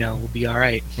here, and we'll be all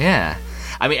right. Yeah.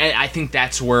 I mean, I think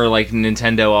that's where, like,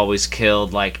 Nintendo always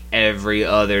killed, like, every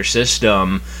other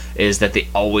system, is that they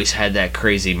always had that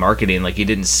crazy marketing. Like, you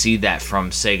didn't see that from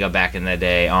Sega back in the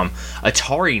day.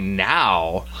 Atari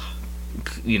now,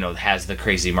 has the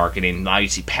crazy marketing. Now you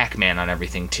see Pac-Man on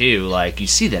everything, too. Like, you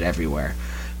see that everywhere.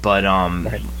 But,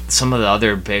 Right. some of the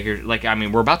other bigger, like, I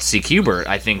mean, we're about to see Q*bert,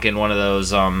 I think, in one of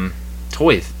those,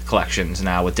 toy collections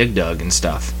now with Dig Dug and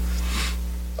stuff.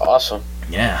 Awesome.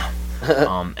 Yeah.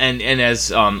 And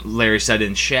as Larry said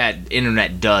in chat,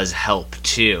 internet does help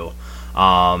too.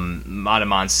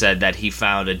 Mataman said that he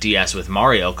found a DS with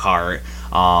Mario Kart,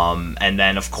 and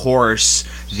then of course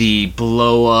the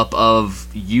blow up of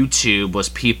YouTube was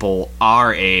people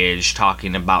our age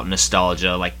talking about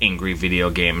nostalgia, like Angry Video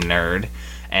Game Nerd,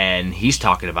 and he's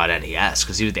talking about NES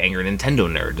because he was the Angry Nintendo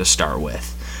Nerd to start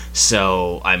with.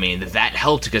 So I mean that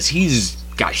helped because he's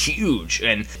got huge,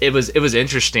 and it was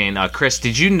interesting. Chris,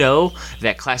 did you know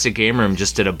that Classic Game Room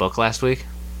just did a book last week?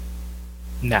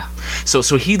 No. So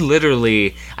he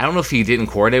literally, I don't know if he didn't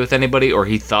coordinate with anybody or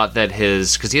he thought that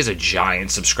because he has a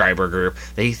giant subscriber group,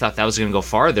 that he thought that was going to go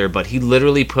farther, but he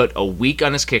literally put a week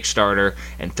on his Kickstarter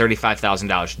and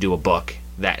 $35,000 to do a book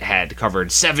that had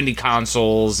covered 70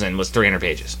 consoles and was 300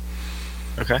 pages.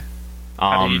 Okay.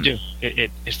 How did you do?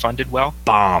 It funded well?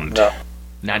 Bombed. No.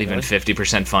 Not even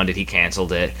 50% funded. He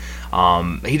canceled it.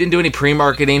 He didn't do any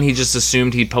pre-marketing. He just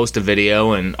assumed he'd post a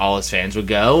video and all his fans would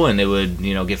go and it would,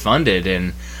 get funded.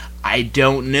 And I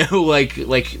don't know, like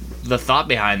the thought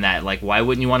behind that. Like, why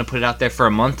wouldn't you want to put it out there for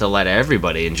a month to let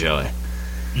everybody enjoy?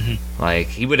 Mm-hmm. Like,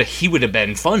 he would have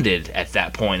been funded at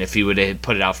that point if he would have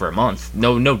put it out for a month.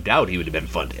 No doubt he would have been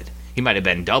funded. He might have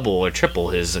been double or triple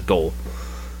his goal.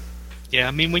 Yeah,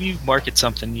 I mean, when you market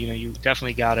something, you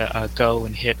definitely gotta go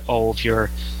and hit all of your.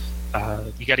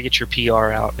 You got to get your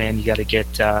PR out, man. You got to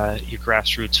get your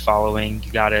grassroots following.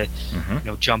 You got to,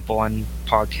 jump on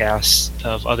podcasts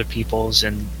of other people's,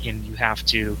 and you have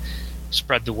to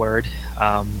spread the word.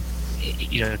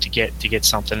 To get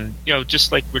something.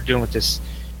 Just like we're doing with this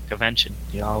convention.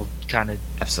 I'll kind of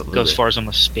go as far as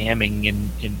almost spamming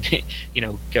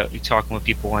and talking with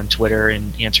people on Twitter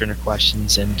and answering their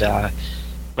questions and.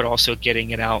 But also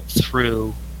getting it out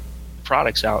through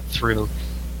products out through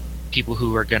people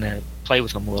who are going to play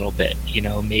with them a little bit.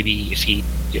 Maybe if he,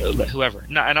 whoever.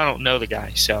 No, and I don't know the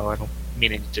guy, so I don't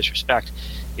mean any disrespect.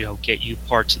 Get you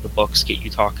parts of the books, get you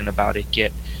talking about it,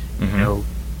 get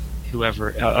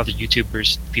whoever other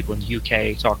YouTubers, people in the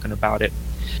UK talking about it,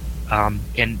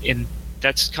 and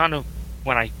that's kind of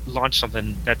when I launch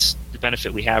something. That's the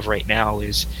benefit we have right now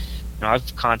is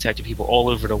I've contacted people all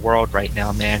over the world right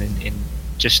now, man, and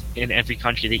just in every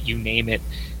country that you name it,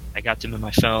 I got them in my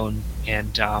phone,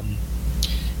 and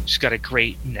just got a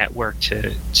great network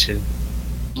to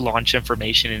launch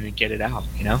information and get it out.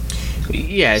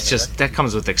 Yeah, it's just that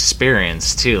comes with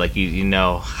experience too. Like you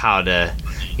know how to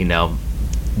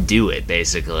do it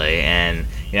basically, and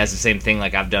it's the same thing.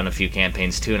 Like I've done a few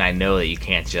campaigns too, and I know that you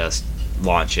can't just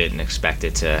launch it and expect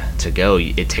it to go.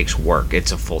 It takes work.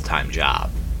 It's a full-time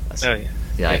job.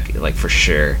 Like for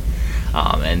sure.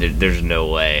 And there's no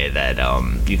way that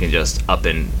you can just up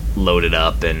and load it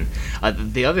up. And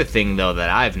the other thing, though, that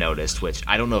I've noticed, which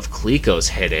I don't know if Coleco's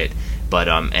hit it, but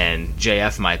and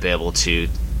JF might be able to,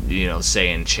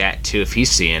 say in chat, too, if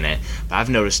he's seeing it, but I've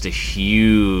noticed a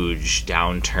huge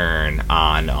downturn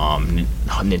on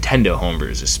Nintendo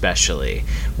homebrews, especially,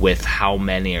 with how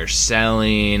many are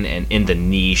selling and in the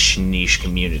niche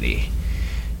community.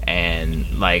 And,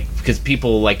 because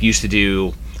people, used to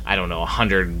do...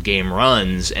 100 game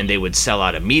runs and they would sell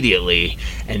out immediately,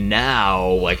 and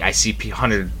now I see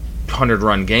 100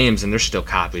 run games and there's still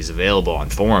copies available on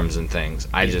forums and things.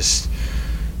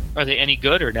 Are they any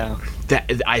good or no?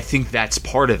 I think that's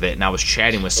part of it, and I was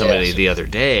chatting with somebody the other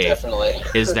day. Definitely.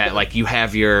 Is that you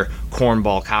have your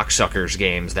Cornball Cocksuckers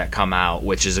games that come out,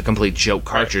 which is a complete joke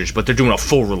cartridge, but they're doing a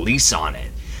full release on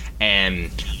it. And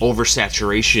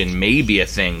oversaturation may be a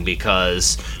thing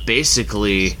because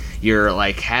basically you're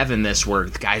having this where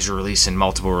the guys are releasing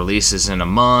multiple releases in a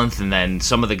month, and then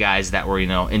some of the guys that were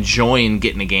enjoying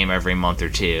getting a game every month or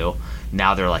two,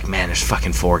 now they're like, man, there's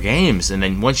fucking 4 games, and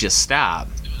then once you stop,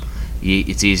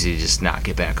 it's easy to just not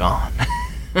get back on.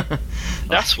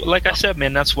 That's like I said,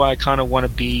 man. That's why I kind of want to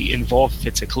be involved. If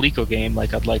it's a Coleco game,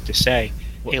 I'd like to say,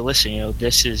 hey, listen,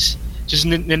 this is just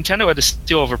Nintendo had the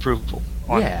seal of approval.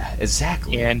 Yeah,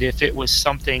 exactly. And if it was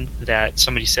something that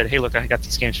somebody said, hey, look, I got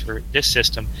these games for this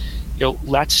system, you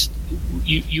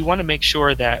want to make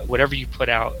sure that whatever you put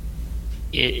out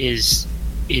is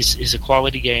a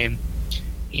quality game,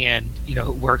 and it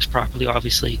works properly,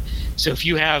 obviously. So if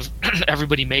you have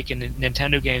everybody making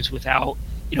Nintendo games without,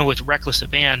 with reckless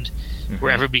abandon,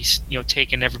 where everybody's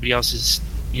taking everybody else's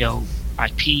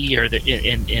IP or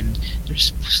and they're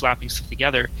slapping stuff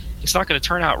together, it's not going to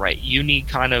turn out right. You need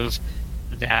kind of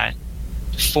that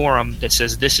forum that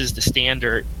says this is the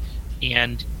standard,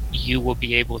 and you will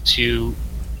be able to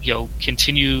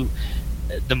continue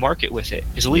the market with it,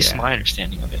 is at least my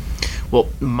understanding of it. Well,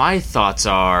 my thoughts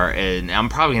are, and I'm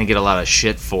probably going to get a lot of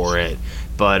shit for it,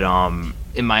 but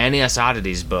in my NES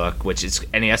Oddities book, which is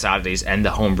NES Oddities and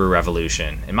the Homebrew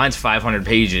Revolution, and mine's 500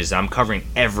 pages, I'm covering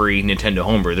every Nintendo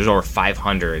homebrew. There's over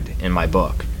 500 in my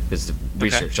book, because the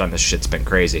research on this shit's been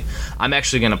crazy. I'm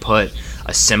actually going to put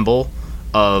a symbol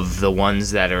of the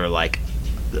ones that are like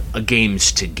a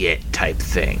games to get type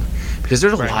thing, because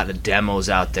there's a lot of demos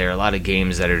out there, a lot of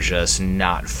games that are just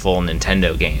not full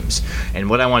Nintendo games. And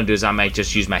what I want to do is I might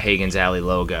just use my Hagen's Alley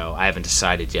logo. I haven't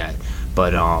decided yet,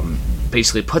 but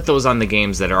basically put those on the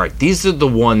games that are these are the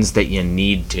ones that you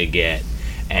need to get,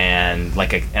 and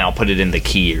and I'll put it in the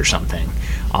key or something.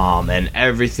 And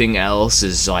everything else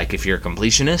is like, if you're a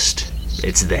completionist,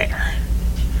 it's there.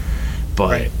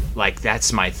 But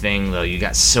that's my thing, though. You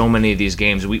got so many of these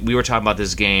games. We were talking about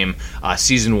this game,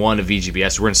 Season 1 of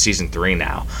VGBS. We're in Season 3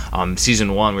 now.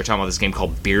 Season 1, we were talking about this game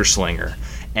called Beer Slinger.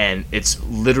 And it's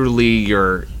literally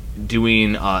you're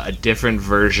doing a different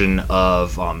version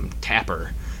of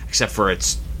Tapper, except for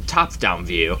it's top-down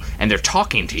view, and they're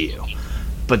talking to you.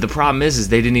 But the problem is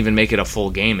they didn't even make it a full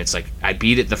game. It's like, I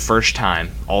beat it the first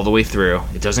time, all the way through.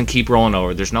 It doesn't keep rolling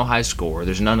over. There's no high score.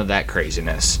 There's none of that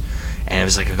craziness. And it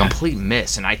was like a complete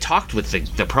miss. And I talked with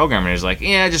the programmer, and he was like,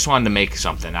 I just wanted to make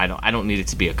something. I don't need it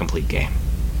to be a complete game.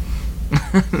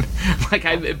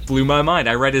 It blew my mind.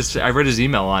 I read his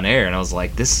email on air, and I was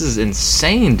like, this is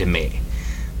insane to me.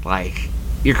 Like,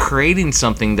 you're creating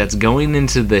something that's going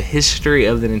into the history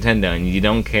of the Nintendo, and you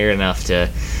don't care enough to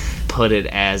put it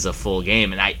as a full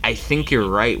game. And I think you're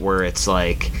right, where it's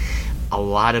like a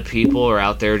lot of people are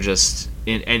out there just,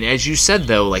 and as you said,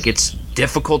 though, like, it's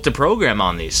difficult to program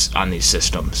on these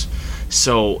systems.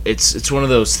 So it's one of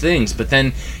those things. But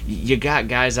then you got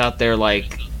guys out there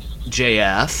like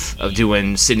JF of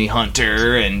doing Sydney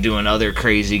Hunter and doing other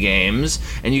crazy games,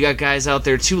 and you got guys out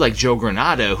there too like Joe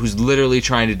Granado, who's literally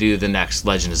trying to do the next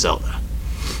Legend of Zelda.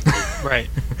 Right.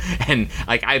 And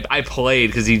like I played,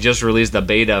 because he just released the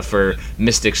beta for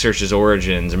Mystic Searches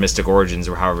Origins, or Mystic Origins,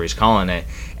 or however he's calling it,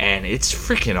 and it's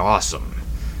freaking awesome.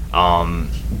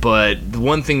 But the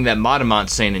one thing that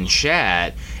Matamont's saying in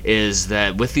chat is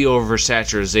that with the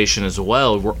oversaturation as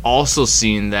well, we're also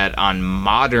seeing that on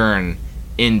modern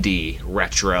indie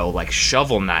retro like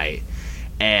Shovel Knight,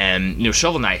 and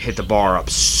Shovel Knight hit the bar up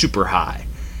super high,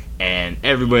 and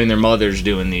everybody and their mother's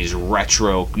doing these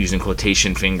retro, using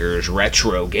quotation fingers,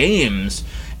 retro games,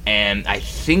 and I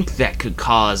think that could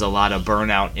cause a lot of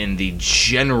burnout in the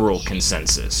general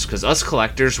consensus, because us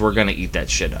collectors, we're gonna eat that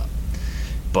shit up.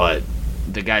 But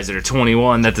the guys that are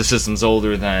 21, that the system's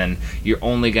older than, you're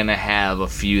only gonna have a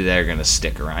few that are gonna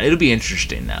stick around. It'll be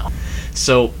interesting now.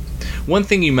 So one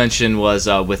thing you mentioned was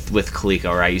with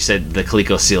Coleco, right? You said the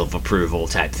Coleco seal of approval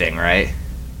type thing, right?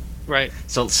 Right.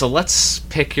 So let's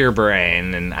pick your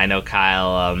brain, and I know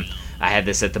Kyle, I had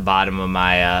this at the bottom of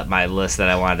my my list that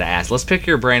I wanted to ask. Let's pick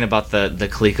your brain about the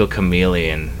Coleco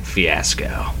Chameleon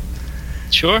fiasco.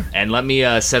 Sure. And let me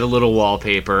set a little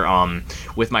wallpaper.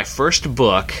 With my first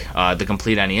book, The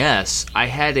Complete NES, I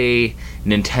had a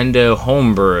Nintendo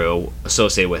homebrew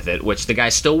associated with it, which the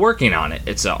guy's still working on it.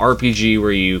 It's an RPG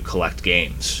where you collect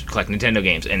Nintendo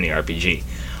games in the RPG.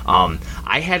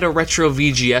 I had a retro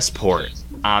VGS port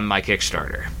on my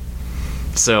Kickstarter.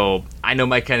 So I know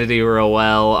Mike Kennedy real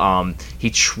well.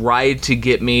 He tried to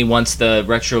get me once the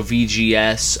retro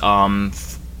VGS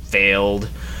failed.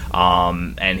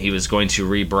 And he was going to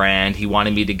rebrand. He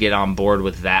wanted me to get on board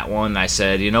with that one. I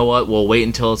said, you know what, we'll wait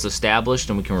until it's established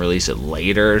and we can release it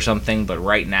later or something, but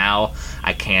right now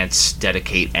I can't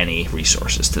dedicate any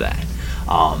resources to that.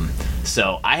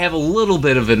 So I have a little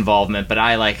bit of involvement, but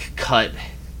I cut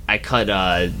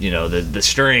the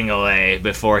string away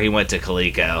before he went to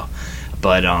Coleco.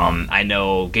 But I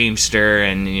know Gamester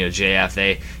and JF,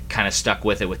 they kind of stuck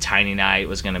with it with Tiny Knight.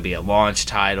 Was going to be a launch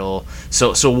title.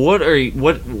 So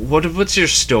what's your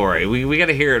story? We got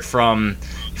to hear it from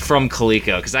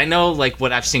Coleco, because I know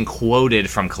what I've seen quoted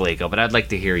from Coleco, but I'd like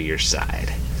to hear your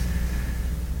side.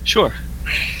 Sure.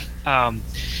 I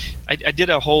did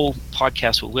a whole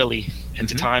podcast with Willie at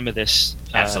the time of this.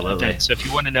 Absolutely. Event. So if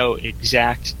you want to know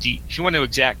exact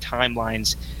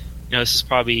timelines, this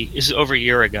is over a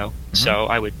year ago. Mm-hmm. So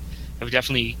I would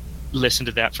definitely listen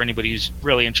to that for anybody who's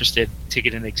really interested to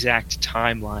get an exact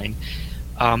timeline.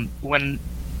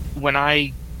 When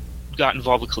I got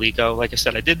involved with Coleco, like I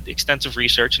said, I did extensive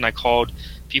research and I called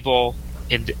people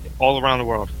all around the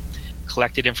world,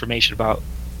 collected information about,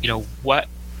 what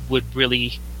would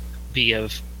really be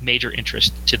of major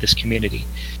interest to this community.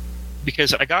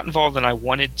 Because I got involved and I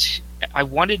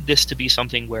wanted this to be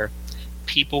something where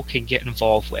people can get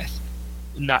involved with.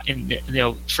 Not in,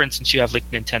 for instance, you have like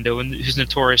Nintendo, and who's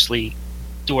notoriously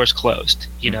doors closed.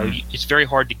 It's very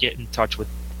hard to get in touch with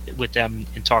them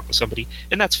and talk with somebody,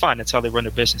 and that's fine. That's how they run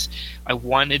their business. I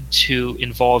wanted to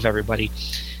involve everybody.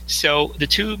 So the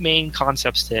two main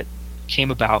concepts that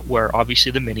came about were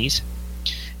obviously the minis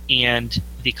and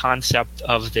the concept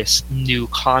of this new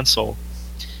console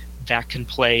that can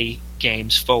play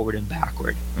games forward and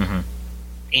backward.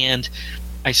 And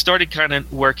I started kind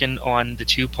of working on the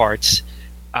two parts,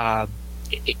 and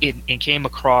came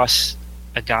across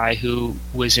a guy who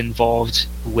was involved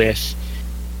with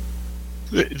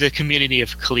the community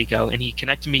of Coleco, and he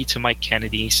connected me to Mike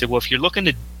Kennedy. He said, well, if you're looking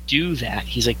to do that,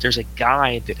 he's like, there's a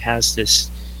guy that has this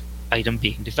item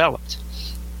being developed,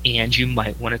 and you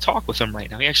might want to talk with him right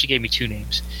now. He actually gave me two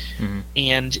names.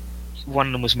 And one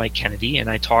of them was Mike Kennedy, and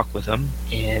I talked with him,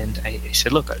 and I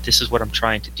said, look, this is what I'm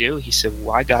trying to do. He said,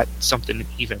 well, I got something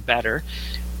even better,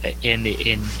 and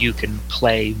you can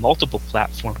play multiple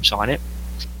platforms on it.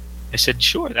 I said,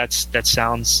 sure, that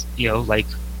sounds like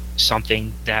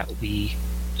something that we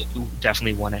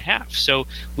definitely want to have. So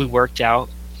we worked out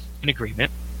an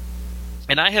agreement,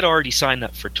 and I had already signed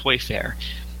up for Toy Fair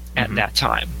at that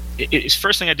time. It's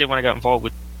first thing I did when I got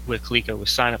involved with Coleco was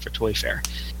sign up for Toy Fair,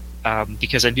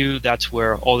 because I knew that's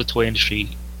where all the toy industry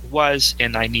was,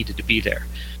 and I needed to be there.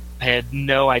 I had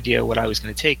no idea what I was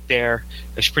going to take there.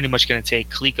 I was pretty much going to take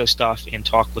Coleco stuff and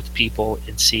talk with people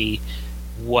and see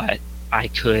what I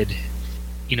could,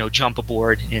 jump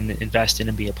aboard and invest in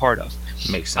and be a part of.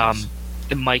 Makes sense.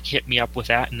 And Mike hit me up with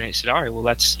that, and I said, all right, well,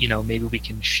 let's, maybe we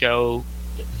can show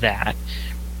that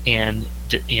and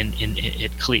in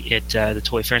the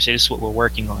Toy Fair and say, this is what we're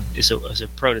working on as a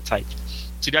prototype.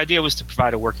 So the idea was to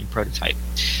provide a working prototype.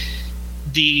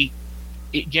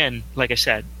 Again, like I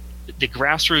said, the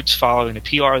grassroots following, the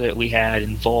PR that we had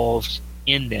involved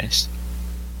in this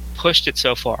pushed it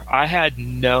so far. I had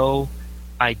no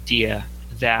idea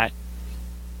that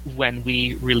when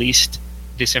we released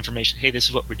this information, hey, this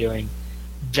is what we're doing,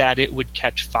 that it would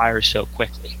catch fire so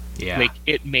quickly. Yeah. Like,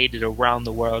 it made it around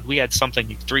the world. We had something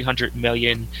like 300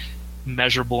 million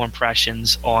measurable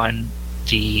impressions on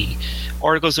the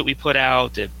articles that we put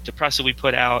out, the press that we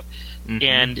put out,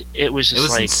 and it was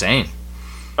just insane.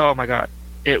 Oh my God.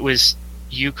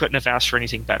 You couldn't have asked for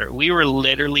anything better. We were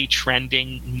literally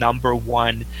trending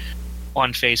 #1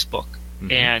 on Facebook,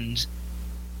 and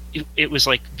it was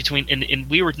like and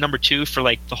we were #2 for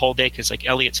like the whole day because like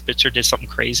Elliot Spitzer did something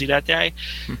crazy that day.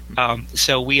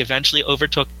 So we eventually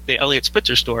overtook the Elliot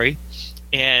Spitzer story,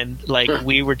 and like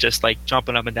we were just like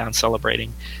jumping up and down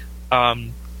celebrating.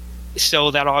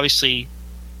 So that obviously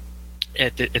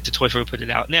at the Toy Fair we put it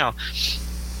out. Now,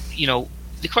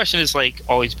 the question has like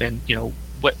always been,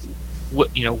 what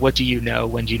do you know,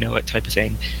 when do you know it, type of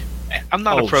thing. I'm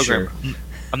not a programmer. Sure.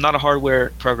 I'm not a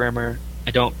hardware programmer.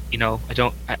 I'm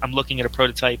looking at a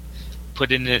prototype,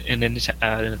 put in a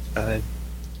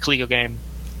Coleco game,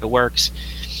 it works,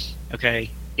 okay,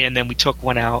 and then we took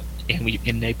one out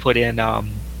and they put in.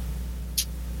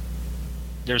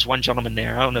 There's one gentleman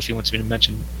there. I don't know if he wants me to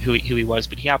mention who he was,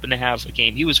 but he happened to have a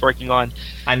game he was working on.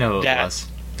 I know who that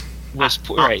it was.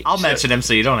 Right. I'll mention him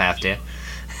so you don't have to. All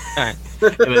right.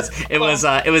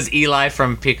 It was Eli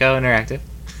from Pico Interactive.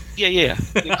 Yeah.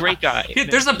 Great guy.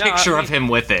 There's a picture of him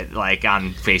with it, like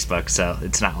on Facebook, so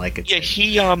it's not like it's.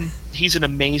 Yeah, he's an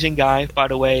amazing guy, by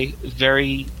the way.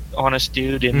 Very honest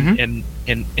dude, and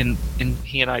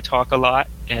he and I talk a lot,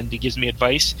 and he gives me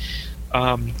advice.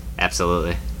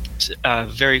 Absolutely.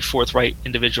 Very forthright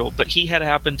individual, but he had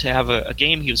happened to have a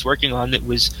game he was working on that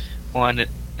was on an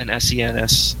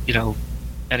SNES,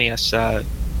 NES.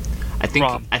 I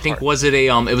think was it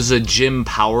it was a Jim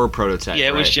Power prototype. Yeah,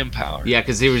 it was right? Jim Power. Yeah,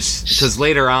 because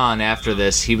later on after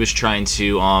this he was trying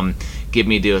to get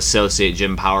me to associate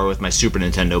Jim Power with my Super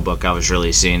Nintendo book I was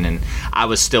releasing, and I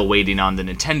was still waiting on the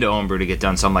Nintendo homebrew to get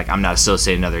done, so I'm like, I'm not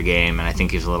associating another game, and I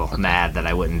think he was a little mad that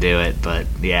I wouldn't do it, but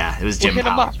yeah, it was Jim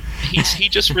Power. He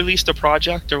just released a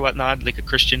project or whatnot, like a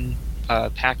Christian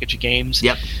package of games.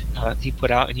 Yep. He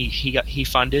put out, and he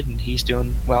funded, and he's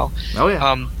doing well. Oh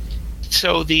yeah.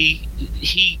 So they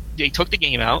took the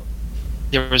game out.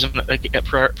 There was a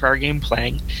prior game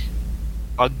playing,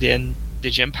 plugged in the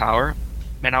Jim Power,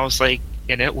 and I was like,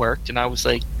 and it worked, and I was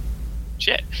like,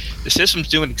 legit. The system's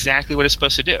doing exactly what it's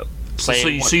supposed to do. So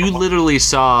you literally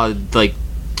saw like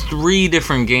 3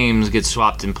 different games get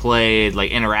swapped and played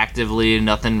like interactively,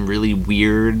 nothing really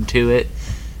weird to it.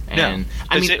 And no,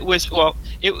 I mean,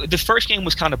 the first game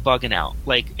was kind of bugging out.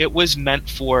 Like, it was meant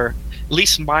for, at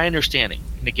least my understanding.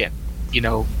 And again,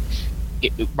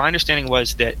 my understanding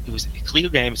was that it was a clear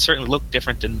game. It certainly looked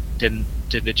different than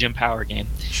the Jim Power game.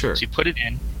 Sure. So you put it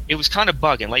in. It was kind of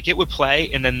bugging. Like, it would play,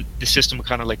 and then the system would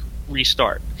kind of like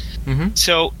restart. Mm-hmm.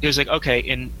 So it was like, okay,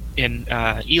 and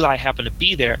Eli happened to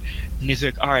be there, and he's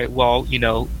like, all right, well,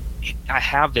 I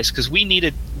have this because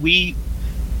we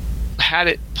had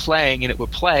it playing, and it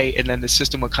would play, and then the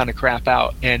system would kind of crap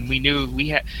out, and we knew we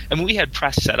had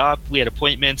press set up, we had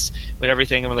appointments with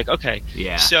everything, and we're like, okay,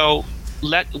 yeah. So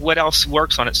what else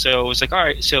works on it? So it was like, all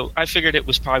right, so I figured it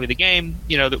was probably the game,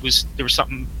 there was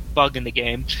something bug in the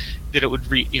game that it would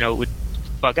would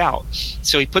bug out.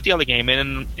 So he put the other game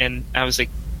in, and I was like,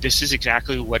 this is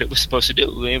exactly what it was supposed to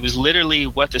do. It was literally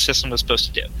what the system was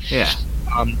supposed to do. Yeah.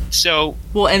 And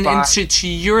to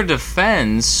your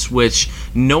defense, which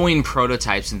knowing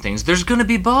prototypes and things, there's going to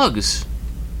be bugs.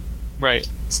 Right.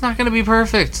 It's not going to be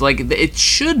perfect. Like, it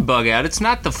should bug out. It's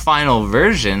not the final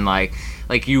version. Like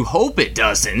you hope it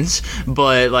doesn't,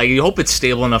 but like you hope it's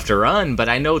stable enough to run. But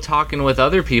I know, talking with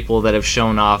other people that have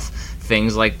shown off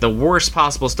things, like the worst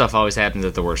possible stuff always happens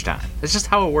at the worst time. It's just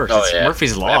how it works. It's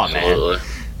Murphy's Law, Absolutely. man.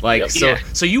 Like, so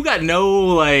you got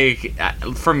no, like,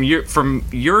 from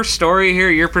your story here,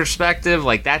 your perspective,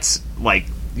 like, that's, like,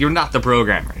 you're not the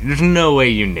programmer. There's no way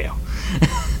you knew.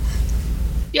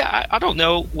 Yeah, I don't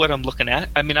know what I'm looking at.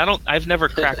 I mean, I've never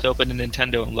cracked open a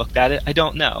Nintendo and looked at it. I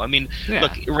don't know. I mean,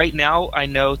 Look, right now I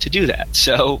know to do that.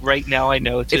 So right now I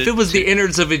know to... If it was the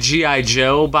innards of a G.I.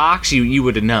 Joe box, you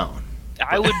would have known.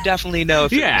 I would definitely know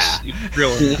if it was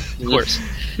real, of course.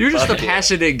 You're just a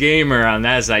passionate gamer on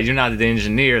that side. You're not the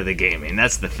engineer of the gaming.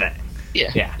 That's the thing.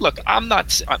 Yeah. Look, I'm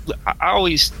not... I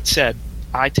always said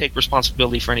I take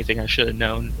responsibility for anything I should have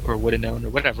known or would have known or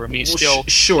whatever. I mean, it's still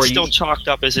chalked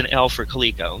up as an L for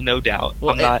Coleco, no doubt.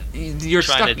 Well, I'm not. You're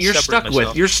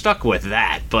stuck with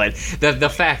that. But the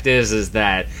fact is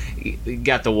that you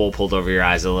got the wool pulled over your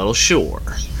eyes a little. Sure.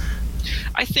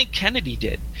 I think Kennedy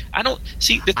did. I don't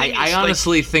see the thing. I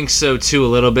honestly think so too, a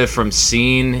little bit, from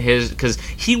seeing his, because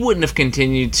he wouldn't have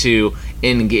continued to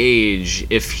engage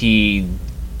if he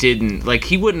didn't, like,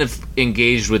 he wouldn't have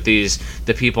engaged with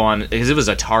the people on, because it was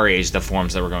Atari Age, the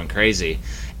forums that were going crazy,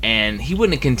 and he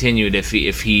wouldn't have continued if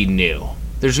he knew.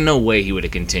 There's no way he would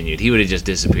have continued. He would have just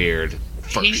disappeared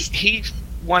first.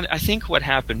 I think what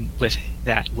happened with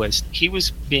that was he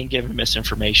was being given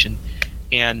misinformation,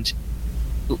 and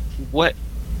what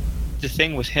the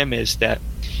thing with him is that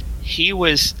he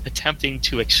was attempting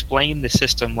to explain the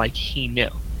system like he knew.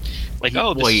 Like, this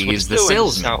is what it's doing,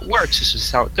 this is how it works, this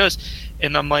is how it goes.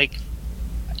 And I'm like,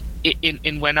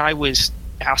 when I was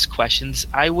asked questions,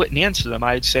 I wouldn't answer them.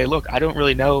 I'd say, look, I don't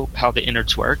really know how the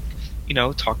innards work.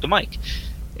 Talk to Mike.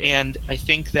 And I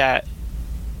think that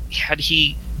had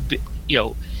he,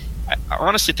 I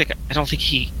honestly think, I don't think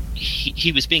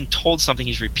he was being told something,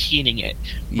 he's repeating it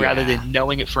rather than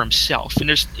knowing it for himself. And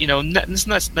there's there's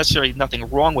not necessarily nothing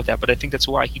wrong with that, but I think that's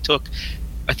why he took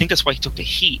the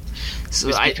heat. So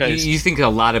you think a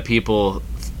lot of people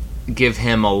give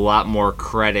him a lot more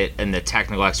credit and the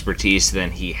technical expertise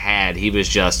than he had. He was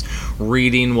just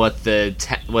reading what the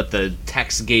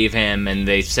text gave him, and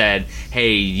they said,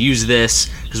 hey, use this,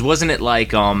 because wasn't it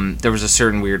like there was a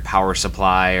certain weird power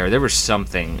supply, or there was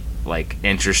something like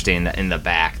interesting in the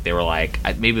back. They were like,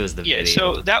 maybe it was the video.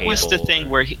 So that was the thing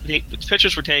where the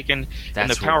pictures were taken, and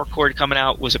the power cord coming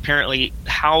out was apparently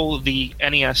how the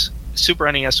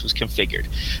Super NES was configured.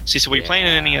 So when you're playing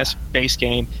an NES base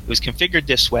game, it was configured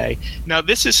this way. Now,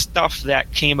 this is stuff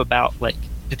that came about like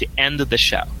at the end of the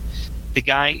show. The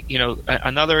guy,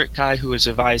 another guy who was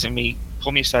advising me,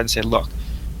 pulled me aside and said, look,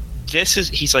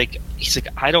 he's like,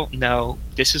 I don't know,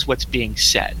 this is what's being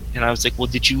said. And I was like, well,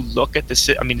 did you look at this?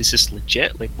 I mean, is this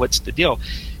legit? Like, what's the deal?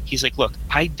 He's like, look,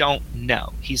 I don't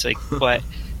know. He's like, but...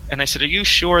 And I said, are you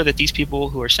sure that these people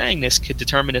who are saying this could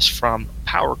determine this from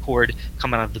power cord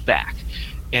coming out of the back?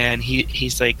 And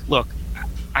he's like, look,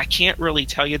 I can't really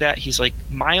tell you that. He's like,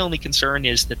 my only concern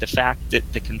is that the fact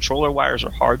that the controller wires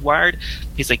are hardwired.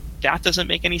 He's like, that doesn't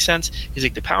make any sense. He's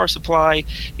like, the power supply,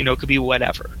 could be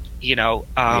whatever,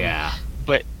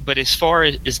 But but as far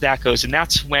as that goes, and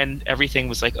that's when everything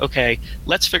was like, okay,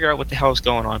 let's figure out what the hell is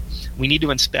going on. We need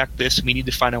to inspect this. We need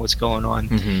to find out what's going on,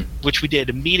 which we did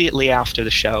immediately after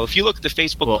the show. If you look at the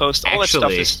Facebook post, all that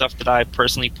stuff is stuff that I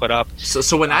personally put up.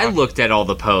 So when I looked at all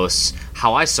the posts,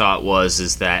 how I saw it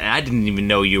is that, and I didn't even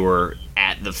know you were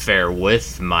at the fair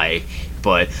with Mike,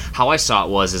 but how I saw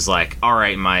it is like, all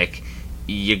right, Mike,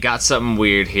 you got something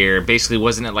weird here. Basically,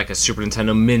 wasn't it like a Super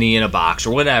Nintendo Mini in a box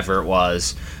or whatever it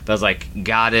was? But I was like,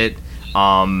 got it.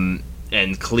 And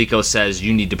Coleco says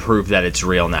you need to prove that it's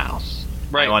real now.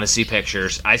 Right. I want to see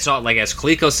pictures. I saw it like as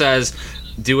Coleco says,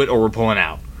 do it or we're pulling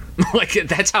out. Like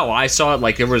that's how I saw it.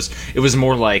 Like it was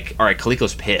more like, all right,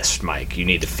 Coleco's pissed, Mike. You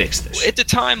need to fix this. At the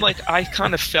time, like I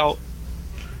kind of felt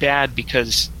bad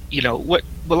because what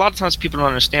a lot of times people don't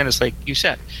understand is like you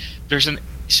said,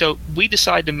 so we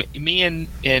decide to me and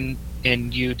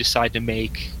you decide to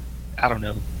make, I don't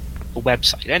know, a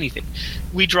website, anything.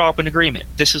 We draw up an agreement.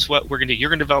 This is what we're going to do. You're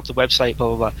going to develop the website,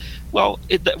 blah, blah, blah. Well,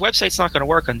 the website's not going to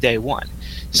work on day one. No.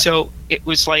 So it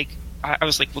was like, I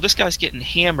was like, well, this guy's getting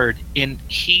hammered, and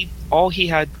he's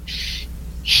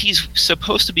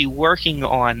supposed to be working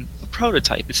on a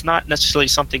prototype. It's not necessarily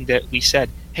something that we said,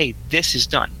 hey, this is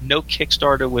done. No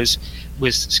Kickstarter was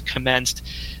commenced.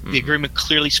 The agreement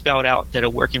clearly spelled out that a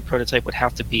working prototype would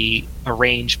have to be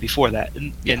arranged before that.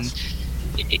 And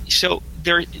so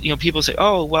there, people say,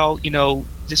 oh, well,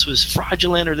 this was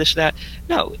fraudulent or this, that.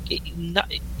 No,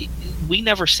 we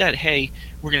never said, hey,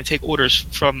 we're going to take orders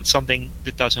from something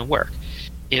that doesn't work.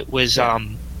 It was,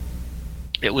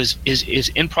 is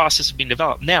in process of being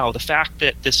developed. Now, the fact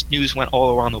that this news went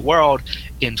all around the world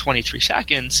in 23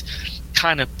 seconds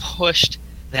kind of pushed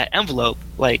that envelope,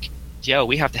 like, yo,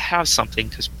 we have to have something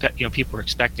because people are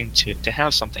expecting to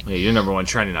have something. Yeah, you're number one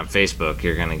trending on Facebook.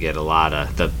 You're going to get a lot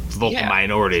of the vocal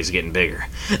minorities getting bigger.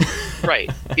 Right,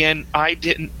 and I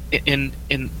didn't, and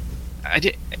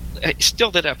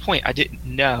still to that point, I didn't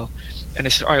know, and I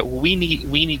said, all right, well, we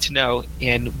need to know,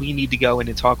 and we need to go in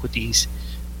and talk with these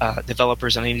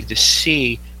developers, and I need to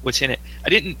see what's in it.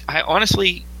 I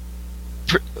honestly,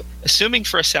 assuming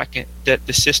for a second that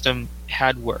the system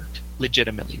had worked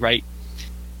legitimately, right?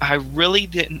 I really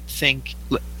didn't think.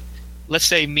 Let's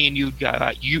say me and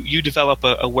you develop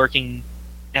a working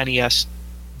NES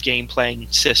game playing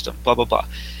system, blah blah blah,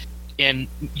 and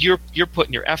you're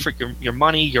putting your effort, your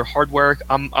money, your hard work.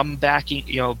 I'm backing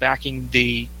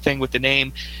the thing with the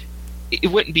name.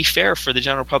 It wouldn't be fair for the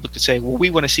general public to say, well,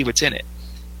 we want to see what's in it.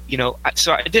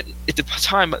 So I didn't at the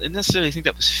time necessarily think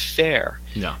that was fair.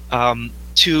 No.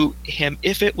 To him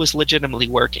if it was legitimately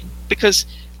working, because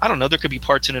I don't know, there could be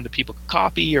parts in it that people could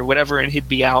copy or whatever, and he'd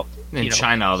be out. And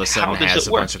China all of a sudden has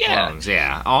a bunch of clones.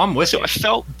 Yeah. Oh, I'm with you. So I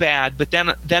felt bad, but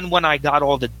then when I got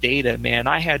all the data, man,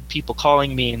 I had people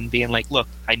calling me and being like, "Look,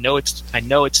 I know it's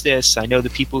this. I know the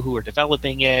people who are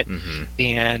developing it,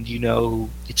 and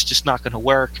it's just not going to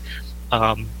work."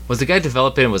 Was the guy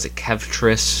developing? Was it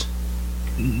Kevtris?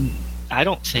 I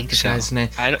don't think so. Guy's name?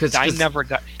 I never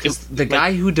got. Because the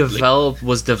guy who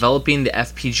was developing the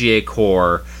FPGA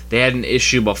core, they had an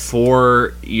issue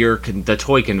before the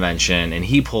toy convention, and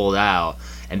he pulled out.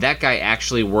 And that guy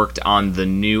actually worked on the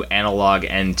new Analog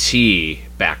NT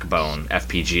backbone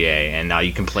FPGA, and now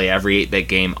you can play every 8-bit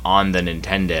game on the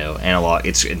Nintendo Analog.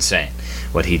 It's insane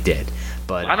what he did.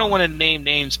 But I don't want to name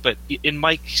names, but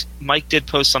Mike did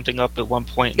post something up at one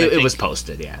point. It was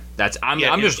posted, yeah. I'm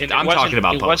talking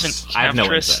about posts. It wasn't I have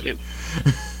no insight.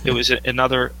 It was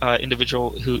another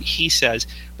individual who he says,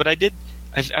 but I've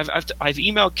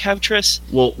emailed Kevtris.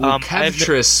 Well,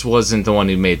 Kevtris wasn't the one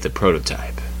who made the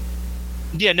prototype.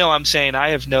 Yeah, no, I'm saying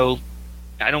I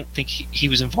don't think he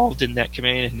was involved in that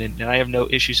command, and I have no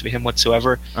issues with him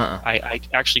whatsoever. I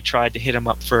actually tried to hit him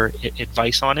up for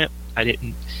advice on it. I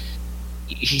didn't.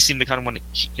 He seemed to kind of want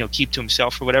to keep to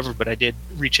himself or whatever, but I did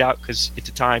reach out because at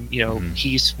the time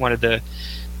he's one of the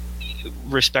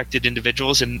respected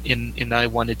individuals, and I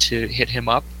wanted to hit him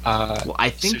up. Well,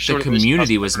 I think the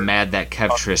community was mad that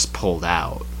Kevtris pulled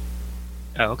out.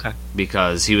 Oh, okay.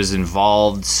 Because he was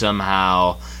involved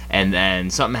somehow, and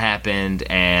then something happened,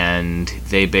 and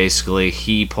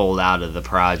he pulled out of the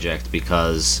project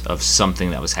because of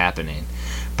something that was happening.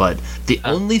 But the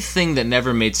only thing that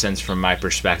never made sense from my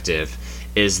perspective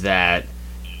is that,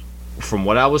 from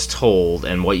what I was told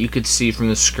and what you could see from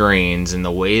the screens and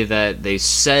the way that they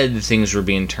said things were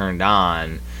being turned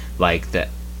on, like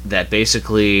that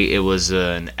basically it was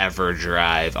an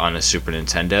EverDrive on a Super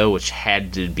Nintendo, which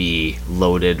had to be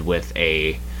loaded with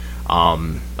a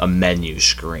menu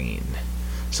screen.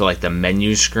 So like the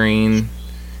menu screen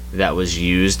that was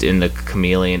used in the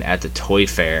Chameleon at the Toy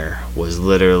Fair was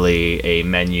literally a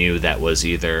menu that was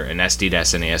either an SD to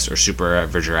SNES or Super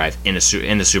Everdrive in the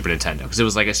Super Nintendo, because it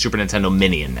was like a Super Nintendo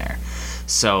Mini in there.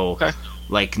 So,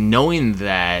 like, knowing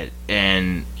that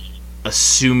and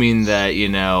assuming that, you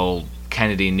know,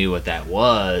 Kennedy knew what that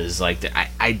was, like,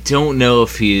 I don't know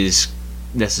if he's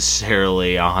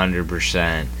necessarily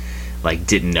 100% like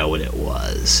didn't know what it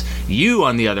was. You,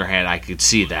 on the other hand, I could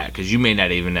see that because you may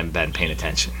not even have been paying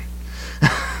attention.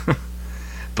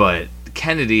 But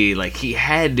Kennedy, like, he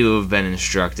had to have been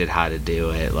instructed how to do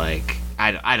it. Like,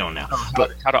 I don't know,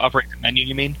 but how to operate the menu,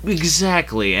 you mean?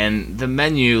 Exactly. And the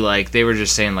menu, like, they were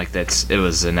just saying like it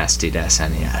was an SD to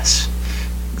SNES.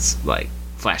 It's like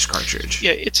flash cartridge.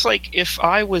 Yeah, it's like if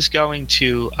I was going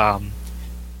to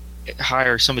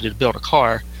hire somebody to build a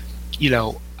car, you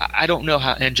know, I don't know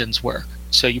how engines work.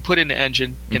 So you put in the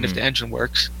engine, and if the engine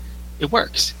works, it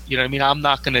works. You know what I mean? I'm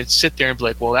not going to sit there and be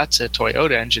like, well, that's a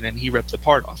Toyota engine, and he ripped the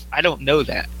part off. I don't know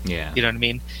that. Yeah. You know what I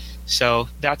mean? So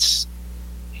that's,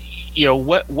 you know,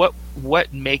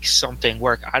 what makes something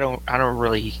work. I don't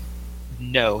really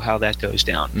know how that goes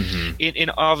down.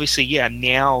 And obviously, yeah,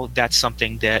 now that's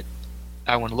something that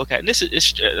I want to look at. And this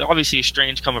is obviously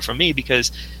strange coming from me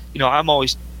because, you know, I'm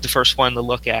always the first one to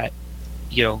look at,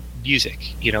 you know,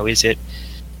 music. You know, is it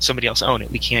somebody else own it?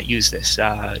 We can't use this.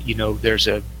 You know, there's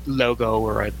a logo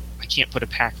or I can't put a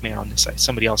Pac-Man on this site.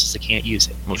 Somebody else's, I can't use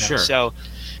it. Well, you know? sure. So,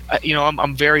 you know,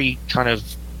 I'm very kind of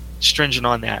stringent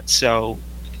on that. So,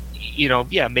 you know,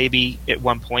 yeah, maybe at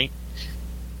one point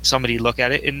somebody look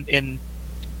at it and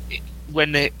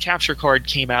when the capture card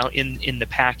came out in the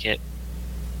packet,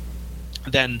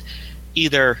 then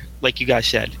either, like you guys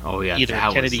said, either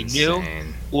Kennedy knew,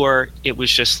 or it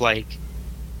was just like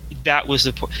that was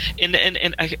the point.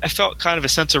 And I felt kind of a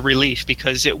sense of relief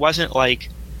because it wasn't like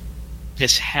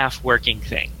this half-working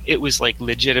thing. It was like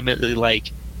legitimately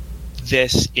like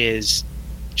this is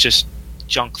just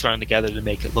junk thrown together to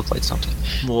make it look like something.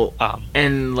 Well,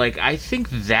 and like I think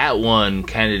that one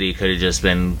Kennedy could have just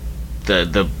been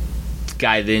the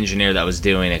guy, the engineer that was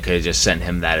doing it, could have just sent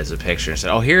him that as a picture and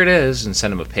said, "Oh, here it is," and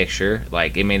sent him a picture.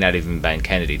 Like, it may not even been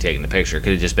Kennedy taking the picture. It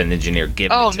could have just been the engineer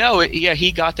giving. Oh it to no, him. yeah,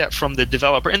 he got that from the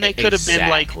developer, and they could have been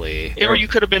like, or you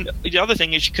could have been. The other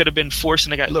thing is, you could have been forcing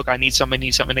the guy. Look, I need something.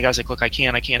 And the guy's like, "Look, I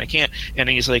can't. And then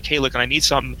he's like, "Hey, look, I need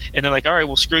something." And they're like, "All right,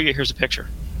 well, screw you. Here's a picture."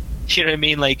 You know what I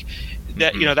mean? Like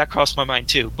that. You know, that crossed my mind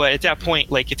too. But at that point,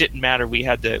 like, it didn't matter. We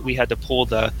had to pull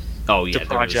the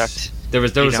project. There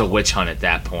was a witch hunt at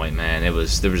that point, man. There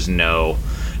was no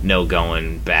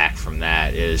going back from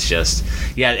that. It was just,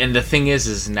 yeah. And the thing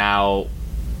is now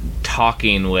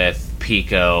talking with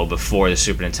Pico before the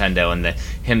Super Nintendo, and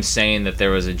him saying that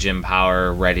there was a Jim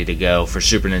Power ready to go for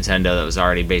Super Nintendo that was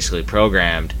already basically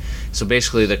programmed. So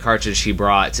basically, the cartridge he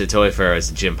brought to Toy Fair was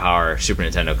the Jim Power Super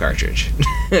Nintendo cartridge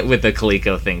with the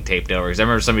Coleco thing taped over. Because I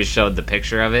remember somebody showed the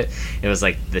picture of it. It was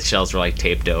like the shells were like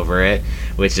taped over it,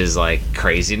 which is like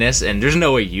craziness. And there's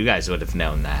no way you guys would have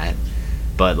known that.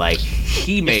 But like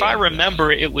he made. If I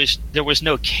remember, there was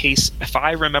no case. If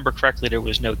I remember correctly, there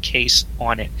was no case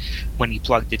on it when he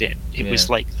plugged it in. It was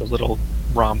like the little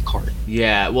ROM card.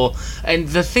 Yeah, well, and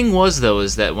the thing was though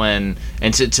is that when,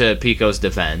 and to Pico's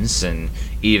defense and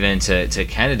even to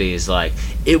Kennedy's, like,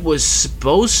 it was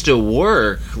supposed to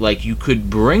work. Like, you could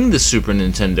bring the Super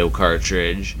Nintendo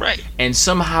cartridge, right, and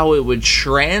somehow it would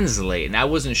translate. And I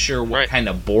wasn't sure what kind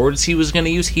of boards he was going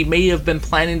to use. He may have been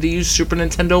planning to use Super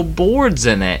Nintendo boards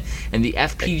in it, and the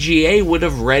FPGA would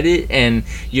have read it, and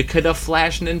you could have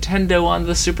flashed Nintendo on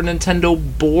the Super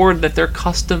Nintendo board that they're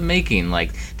custom making.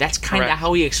 Like, that's kind of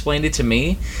how he explained it to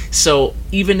me. So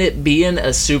even it being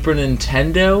a Super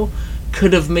Nintendo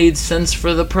could have made sense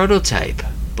for the prototype.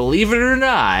 Believe it or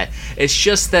not, it's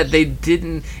just that they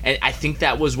didn't, and I think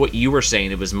that was what you were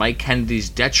saying. It was Mike Kennedy's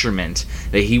detriment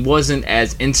that he wasn't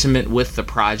as intimate with the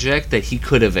project that he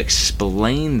could have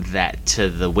explained that to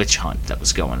the witch hunt that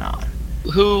was going on.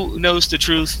 Who knows the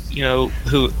truth? You know,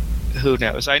 who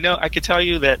knows? I know I could tell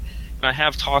you that I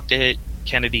have talked to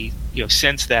Kennedy, you know,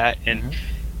 since that, and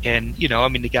you know, I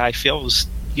mean, the guy feels,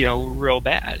 you know, real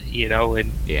bad, you know,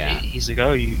 and he's like,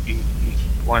 "Oh, you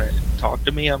want to talk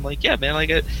to me?" I'm like, "Yeah, man. Like,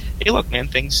 hey, look, man,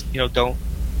 things, you know,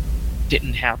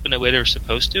 didn't happen the way they're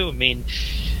supposed to. I mean,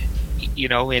 you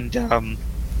know, and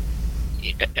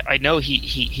I know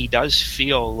he does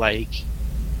feel like,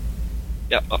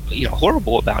 you know,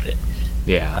 horrible about it.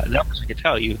 Yeah, that much I can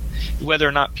tell you, whether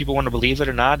or not people want to believe it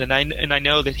or not. And I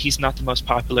know that he's not the most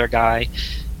popular guy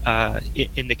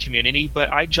in the community,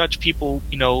 but I judge people,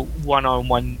 you know,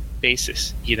 one-on-one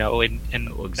basis, you know, and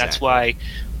exactly. That's why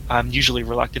I'm usually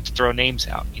reluctant to throw names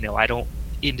out. You know, I don't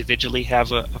individually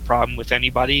have a problem with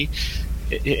anybody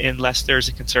unless there's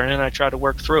a concern, and I try to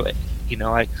work through it.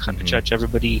 I kind of judge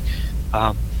everybody.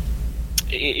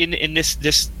 In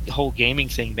this whole gaming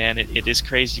thing, man, it is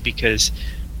crazy because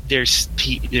there's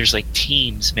like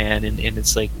teams, man, and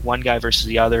it's like one guy versus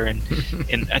the other, and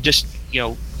I just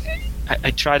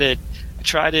I try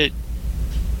to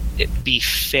be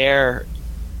fair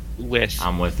with.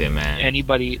 I'm with you, man.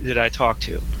 Anybody that I talk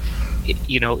to,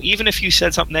 even if you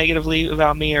said something negatively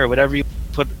about me or whatever you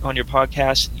put on your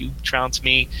podcast, you trounce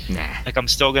me. Nah. Like I'm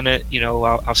still gonna,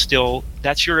 I'll still.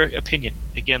 That's your opinion.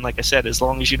 Again, like I said, as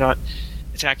long as you're not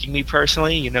attacking me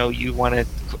personally, you want to.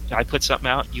 I put something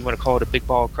out. You want to call it a big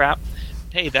ball of crap.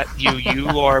 Hey, that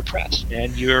you are press,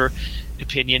 and your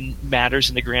opinion matters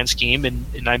in the grand scheme.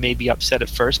 And I may be upset at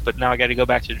first, but now I got to go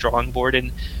back to the drawing board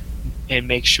and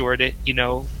make sure that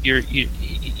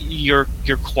your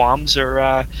qualms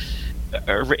are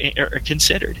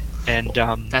considered. And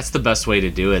that's the best way to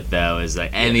do it, though, is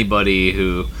that anybody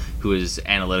who is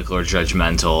analytical or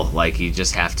judgmental, like, you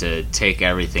just have to take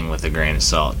everything with a grain of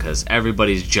salt, because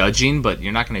everybody's judging, but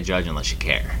you're not going to judge unless you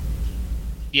care.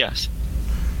 Yes.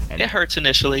 And it hurts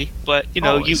initially, but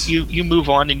you move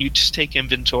on and you just take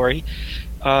inventory,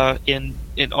 and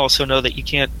also know that you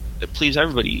can't please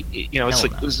everybody. It's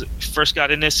like, it was, first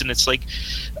got in this, and it's like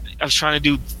I was trying to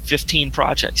do 15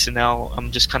 projects, and now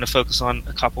I'm just kind of focused on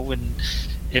a couple, and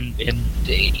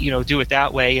do it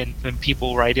that way. And when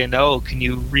people write in, can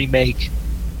you remake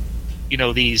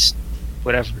these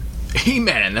whatever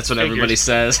He-Man, that's what figures. Everybody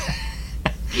says.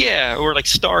 Yeah, or like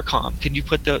Starcom, can you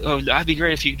put that'd be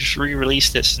great if you just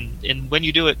re-release this, and when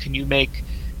you do it, can you make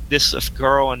this a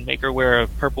girl and make her wear a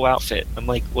purple outfit? I'm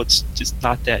like, well, it's just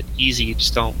not that easy. You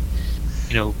just don't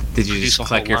did you just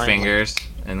click your fingers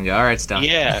and go, all right, it's done?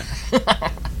 Yeah.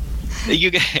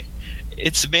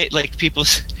 It's made, like, people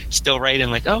still write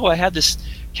in like, I have this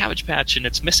Cabbage Patch and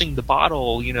it's missing the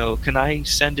bottle, can I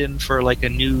send in for like a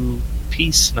new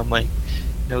piece? And I'm like,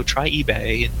 no, try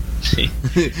eBay.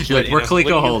 Like, we're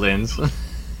Coleco Holdings.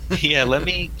 Yeah,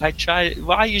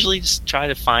 I usually just try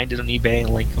to find it on eBay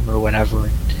and link them or whatever,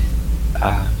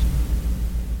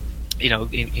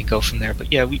 and go from there.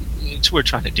 But yeah, it's what we're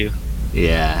trying to do.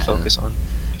 Yeah. Focus on.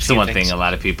 It's the one thing a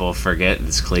lot of people forget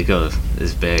is Coleco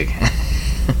is big.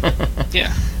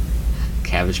 Yeah.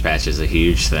 Cabbage Patch is a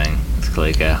huge thing with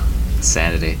Coleco.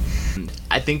 Sanity.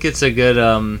 I think it's a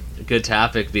good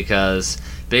topic, because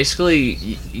basically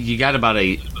you got about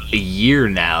a year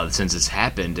now since it's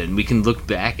happened, and we can look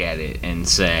back at it and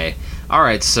say, all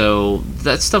right, so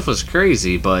that stuff was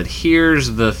crazy, but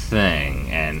here's the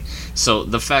thing. And so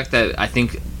the fact that I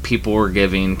think people were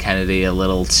giving Kennedy a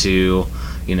little too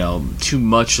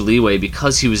much leeway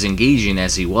because he was engaging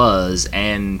as he was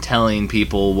and telling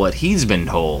people what he's been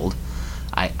told,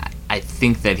 I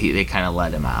think that they kind of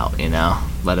let him out,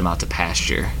 let him out to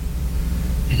pasture.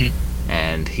 Mm-hmm.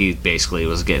 And he basically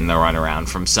was getting the runaround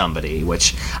from somebody,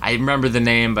 which I remember the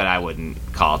name, but I wouldn't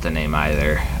call it the name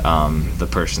either. The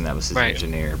person that was his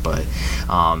engineer, but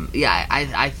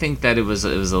I think that it was a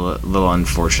little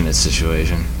unfortunate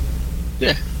situation.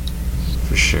 Yeah,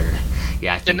 for sure.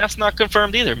 Yeah, and that's not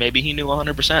confirmed either. Maybe he knew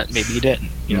 100%. Maybe he didn't.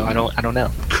 I don't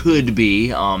know. Could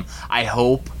be. I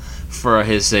hope, for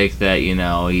his sake, that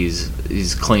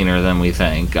he's cleaner than we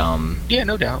think. Yeah,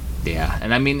 no doubt. Yeah,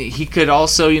 and I mean, he could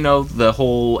also, the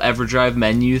whole EverDrive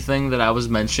menu thing that I was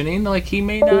mentioning, like, he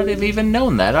may not have even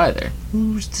known that either.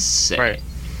 Who's to say? Right.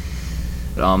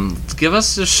 Give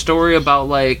us a story about,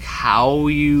 like, how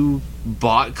you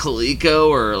bought Coleco,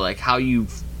 or like how you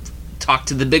talked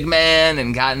to the big man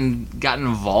and gotten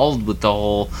involved with the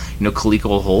whole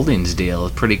Coleco Holdings deal.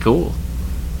 It's pretty cool.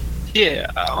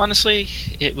 Yeah, honestly,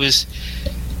 it was.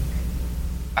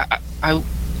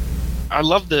 I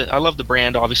love the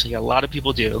brand. Obviously, a lot of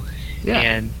people do,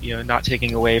 and not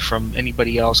taking away from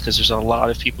anybody else, because there's a lot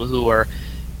of people who are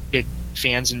big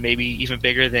fans and maybe even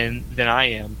bigger than I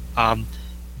am.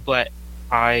 But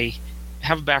I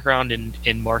have a background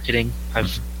in marketing. I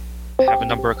have a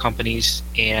number of companies,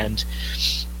 and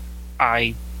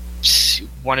I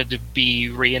wanted to be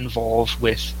re-involved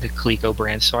with the Coleco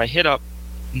brand. So I hit up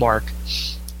Mark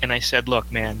and I said, look,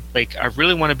 man, like, I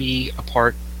really want to be a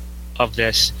part of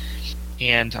this,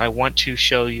 and I want to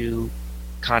show you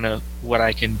kind of what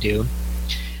I can do.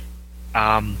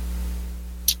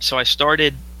 So I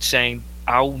started saying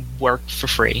I'll work for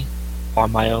free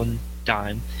on my own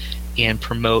dime and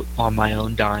promote on my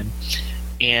own dime,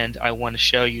 and I want to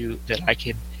show you that I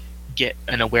could get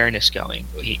an awareness going.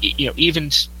 Even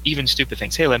stupid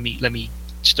things. Hey, let me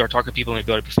start talking to people. Let me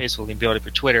build up your Facebook. Let me build up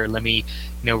your Twitter. Let me,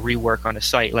 rework on a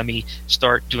site. Let me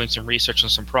start doing some research on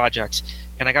some projects.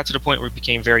 And I got to the point where I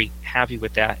became very happy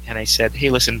with that. And I said, hey,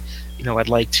 listen, I'd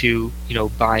like to,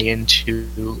 buy into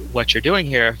what you're doing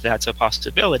here, if that's a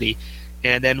possibility.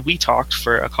 And then we talked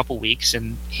for a couple weeks,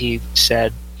 and he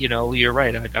said, you're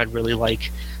right. I'd really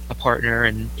like a partner,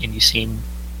 and you seem,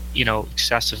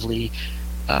 excessively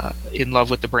in love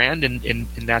with the brand, and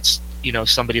that's,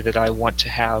 somebody that I want to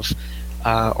have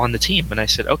on the team. And I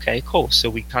said, okay, cool. So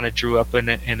we kind of drew up an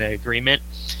agreement.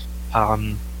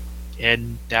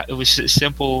 And that it was as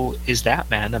simple as that,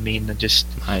 man. I mean, just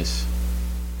Nice.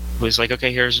 was like,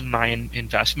 okay, here's my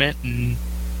investment, and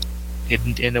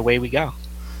away we go.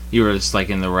 You were just like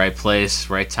in the right place,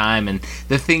 right time. And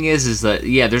the thing is that,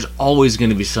 yeah, there's always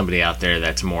going to be somebody out there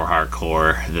that's more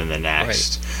hardcore than the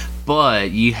next. Right.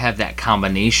 But you have that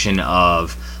combination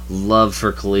of love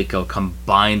for Coleco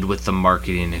combined with the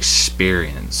marketing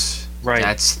experience. Right.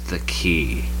 That's the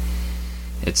key.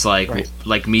 It's like Right.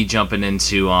 like me jumping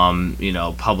into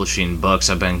publishing books.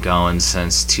 I've been going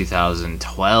since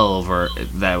 2012, or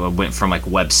that went from like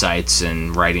websites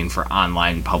and writing for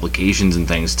online publications and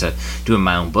things to doing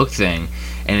my own book thing.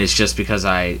 And it's just because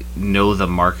I know the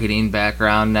marketing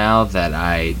background now that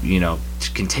I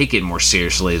can take it more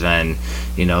seriously than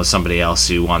somebody else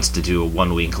who wants to do a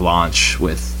 1 week launch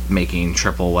with making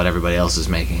triple what everybody else is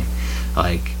making.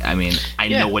 Like, I mean, I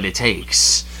know what it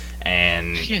takes.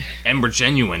 And we're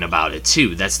genuine about it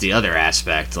too. That's the other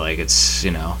aspect. Like, it's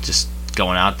just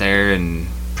going out there and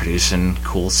producing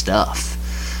cool stuff.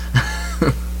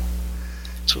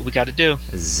 That's what we got to do.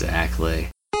 Exactly.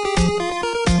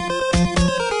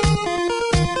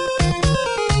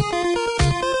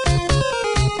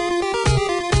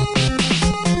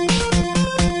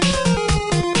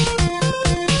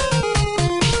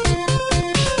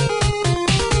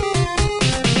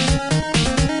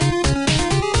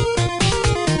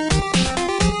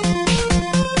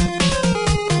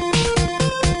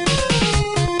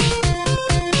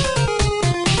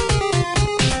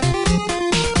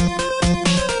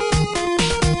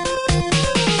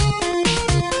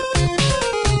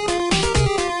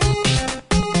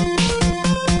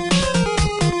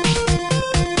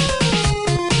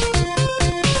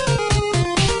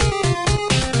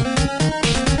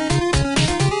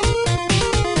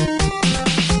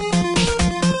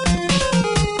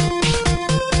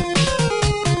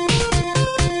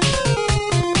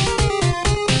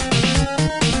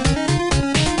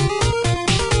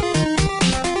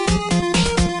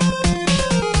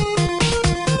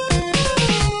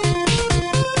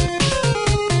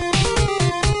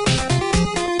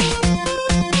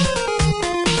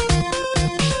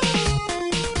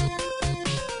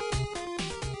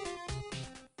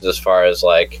 As far as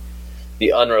like the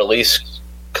unreleased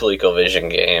ColecoVision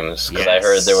games, because I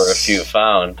heard there were a few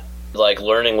found, like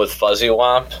Learning with Fuzzy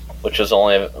Womp, which was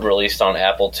only released on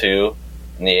Apple II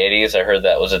in the 80s. I heard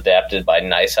that was adapted by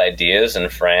Nice Ideas in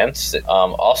France.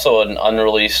 Also an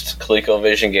unreleased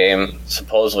ColecoVision game,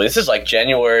 supposedly. This is like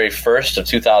January 1st of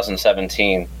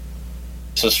 2017.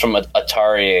 This is from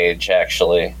Atari Age,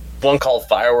 actually. One called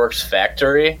Fireworks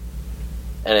Factory,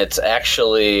 and it's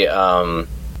actually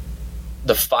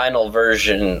the final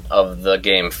version of the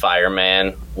game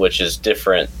Fireman, which is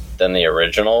different than the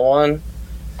original one.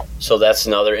 So that's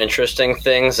another interesting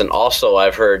things. And also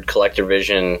I've heard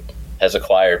CollectorVision has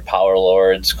acquired Power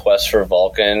Lords, Quest for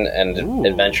Vulcan, and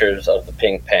Adventures of the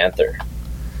Pink Panther.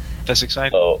 That's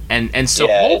exciting. So, so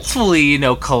hopefully,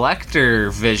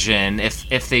 CollectorVision,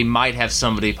 if they might have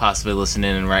somebody possibly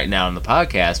listening right now on the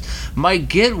podcast, might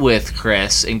get with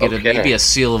Chris and get maybe a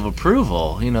seal of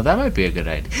approval. That might be a good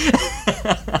idea.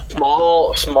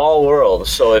 Small world.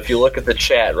 So if you look at the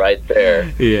chat right there,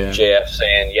 JF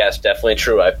saying, yes, definitely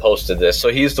true, I posted this. So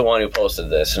he's the one who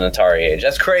posted this in Atari Age.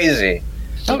 That's crazy.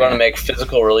 We're going to make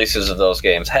physical releases of those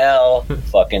games. Hell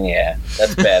fucking yeah.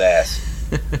 That's badass.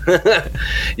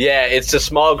 Yeah, it's a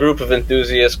small group of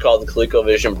enthusiasts called the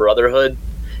ColecoVision Brotherhood,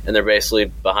 and they're basically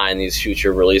behind these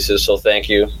future releases. So thank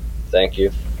you.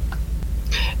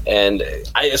 And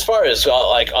as far as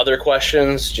like other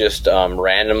questions, just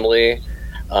randomly,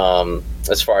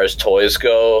 as far as toys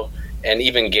go, and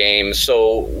even games.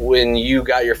 So when you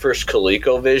got your first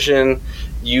ColecoVision,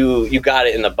 you got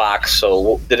it in the box.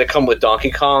 So did it come with Donkey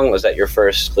Kong? Was that your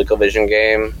first ColecoVision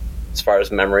game, as far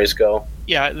as memories go?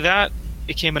 Yeah,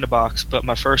 it came in a box, but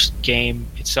my first game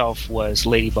itself was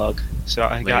Ladybug. So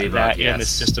I got that and the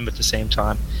system at the same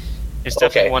time. It's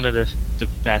definitely one of the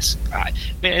best.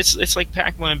 It's like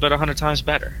Pac-Man, but 100 times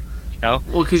better. Well,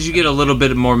 because you get a little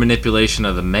bit more manipulation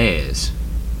of the maze.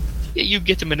 you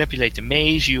get to manipulate the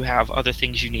maze. You have other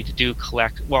things you need to do.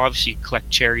 Obviously collect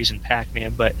cherries in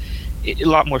Pac-Man, but a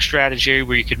lot more strategy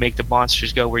where you could make the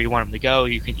monsters go where you want them to go.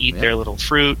 You can eat their little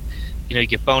fruit. You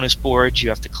get bonus boards. You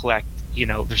have to collect.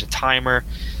 There's a timer.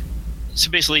 So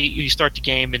basically, you start the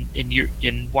game,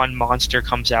 and one monster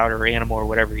comes out, or animal, or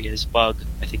whatever he is, bug.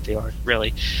 I think they are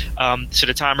really. So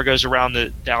the timer goes around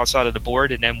the outside of the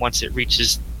board, and then once it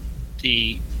reaches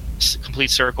the complete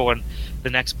circle, and the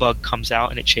next bug comes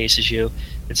out and it chases you,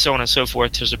 and so on and so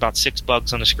forth. There's about 6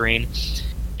 bugs on the screen,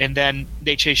 and then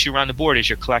they chase you around the board as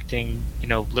you're collecting,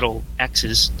 little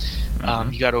X's.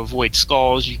 You got to avoid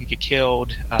skulls. You can get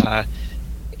killed,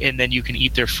 and then you can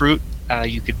eat their fruit.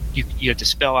 You have to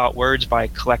spell out words by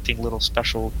collecting little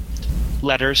special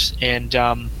letters,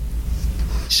 and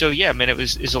so yeah, man, it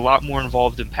was a lot more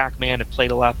involved in Pac-Man. It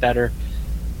played a lot better,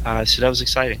 so that was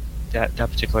exciting. That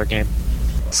particular game.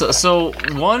 So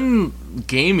one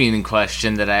gaming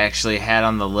question that I actually had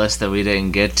on the list that we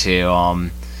didn't get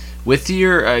to, with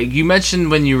your you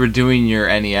mentioned when you were doing your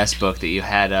NES book that you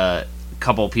had a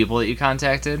couple people that you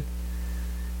contacted.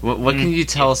 What can you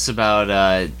tell us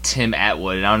about Tim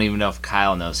Atwood? And I don't even know if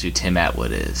Kyle knows who Tim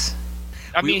Atwood is.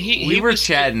 I mean, we were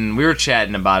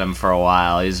chatting about him for a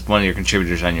while. He's one of your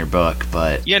contributors on your book,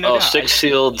 but Six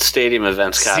sealed stadium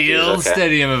events copies. Sealed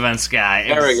stadium events guy.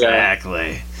 There we go.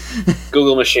 Exactly.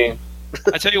 Google machine.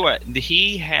 I tell you what,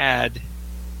 he had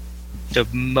the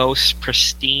most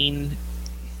pristine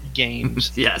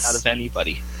games out of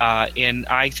anybody, and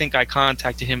I think I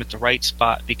contacted him at the right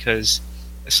spot because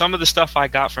some of the stuff I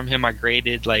got from him, I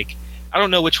graded. Like, I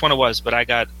don't know which one it was, but I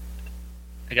got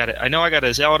it. I know I got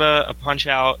a Zelda, a Punch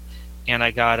Out, and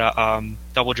I got a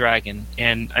Double Dragon.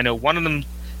 And I know one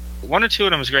or two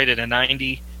of them was graded a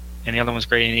 90, and the other one was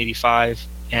graded an 85.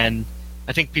 And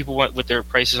I think people went with their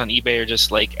prices on eBay are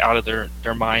just like out of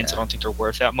their minds. I don't think they're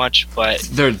worth that much, but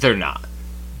they're not.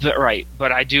 Right,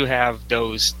 but I do have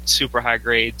those super high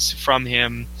grades from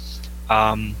him.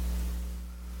 And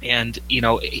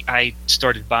I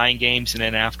started buying games, and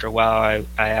then after a while,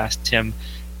 I asked him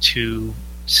to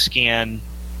scan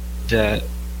the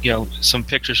some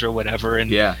pictures or whatever,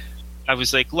 and I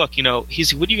was like, look, he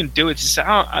said, what are you gonna do with this?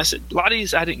 I said, a lot of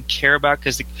these I didn't care about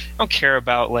because I don't care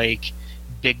about like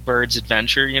Big Bird's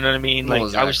Adventure, you know what I mean? Like,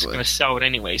 exactly. I was just gonna sell it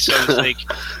anyway, so it was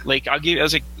like I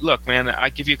was like, look, man, I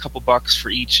give you a couple bucks for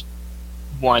each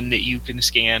one that you can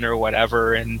scan or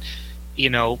whatever, and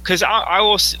because I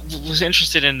was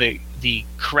interested in the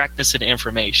correctness of the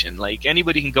information. Like,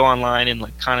 anybody can go online and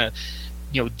like kind of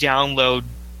download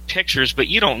pictures, but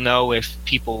you don't know if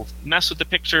people mess with the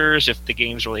pictures, if the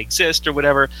games really exist or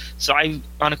whatever. So I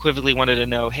unequivocally wanted to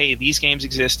know, hey, these games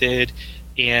existed,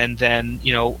 and then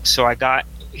so I got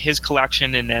his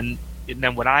collection, and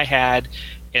then what I had,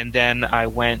 and then I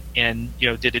went and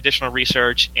did additional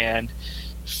research and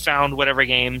found whatever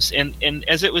games, and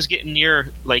as it was getting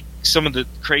near like some of the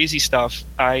crazy stuff,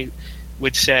 I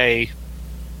would say,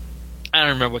 I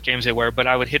don't remember what games they were, but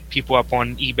I would hit people up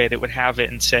on eBay that would have it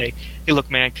and say, hey, look,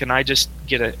 man, can I just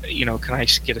get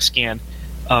a scan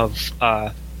of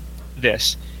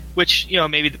this? Which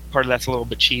maybe part of that's a little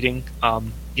bit cheating.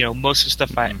 Most of the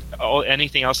stuff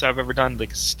anything else I've ever done,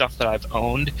 like stuff that I've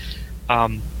owned,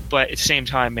 but at the same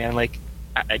time, man, like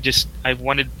I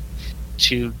wanted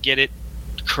to get it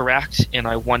correct, and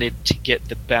I wanted to get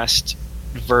the best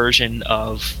version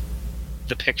of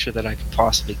the picture that I could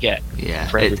possibly get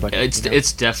for everybody.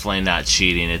 It's definitely not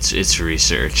cheating. It's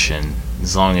research, and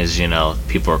as long as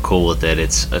people are cool with it,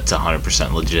 it's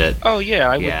 100% legit. Oh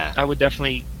yeah, I would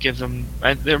definitely give them.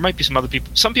 There might be some other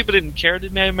people. Some people didn't care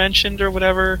that I mentioned or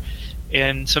whatever,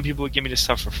 and some people would give me the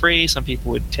stuff for free. Some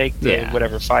people would take the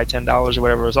whatever $5-10 or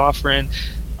whatever I was offering,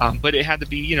 but it had to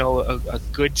be a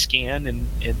good scan,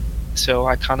 and so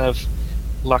I kind of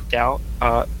lucked out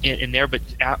in there. But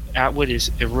Atwood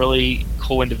is a really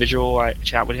cool individual. I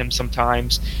chat with him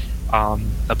sometimes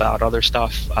about other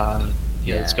stuff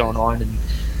that's going on,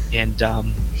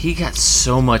 and he got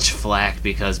so much flack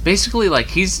because basically, like,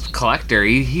 he's a collector.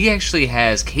 He actually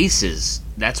has cases.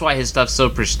 That's why his stuff's so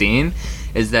pristine,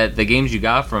 is that the games you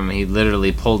got from him, he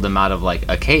literally pulled them out of like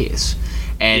a case,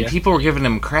 and people were giving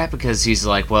him crap because he's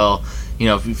like, well,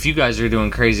 if you guys are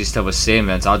doing crazy stuff with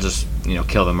statements, I'll just,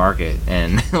 kill the market.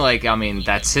 And, like, I mean,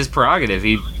 that's his prerogative.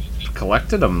 He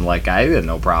collected them. Like, I had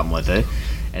no problem with it.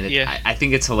 And I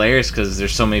think it's hilarious because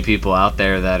there's so many people out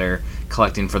there that are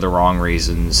collecting for the wrong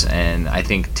reasons. And I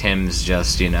think Tim's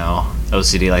just,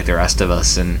 OCD like the rest of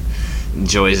us and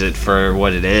enjoys it for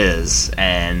what it is.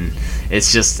 And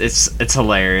it's just, it's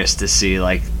hilarious to see,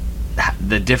 like,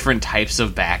 the different types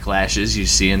of backlashes you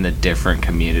see in the different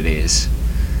communities.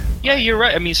 Yeah, you're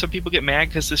right. I mean, some people get mad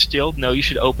because they're sealed. No, you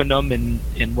should open them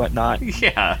and whatnot.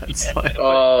 Yeah, it's like,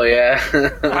 Oh yeah.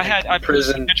 I posted a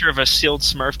prison. picture of a sealed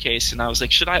Smurf case, and I was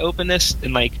like, should I open this?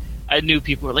 And like, I knew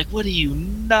people were like, what are you,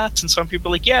 nuts? And some people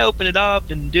were like, yeah, open it up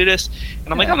and do this. And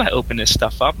I'm like, I'm not opening this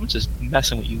stuff up. I'm just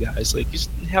messing with you guys. Like,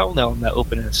 hell no, I'm not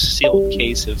opening a sealed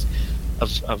case of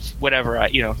whatever.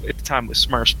 At the time it was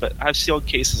Smurfs, but I've sealed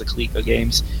cases of Coleco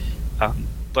games.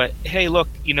 But hey, look,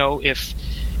 if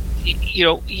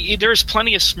there's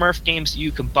plenty of Smurf games that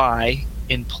you can buy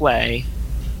and play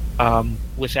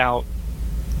without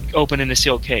opening a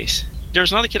sealed case.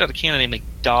 There's another kid out of Canada named like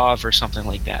Dov or something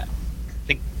like that. I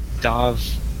think Dov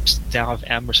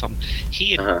M or something.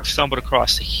 He had stumbled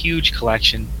across a huge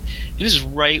collection. It was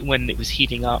right when it was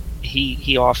heating up.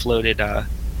 He offloaded a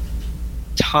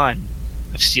ton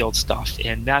of sealed stuff,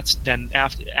 and that's then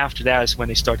after that is when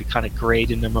they started kind of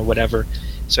grading them or whatever.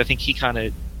 So I think he kind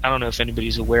of, I don't know if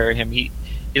anybody's aware of him. He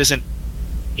doesn't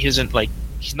like,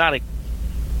 he's not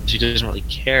he doesn't really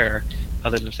care,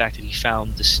 other than the fact that he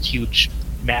found this huge,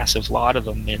 massive lot of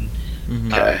them, and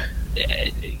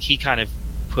he kind of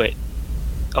put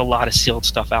a lot of sealed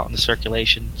stuff out in the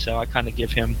circulation. So I kind of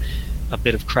give him a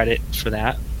bit of credit for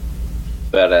that.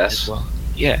 Badass. As well.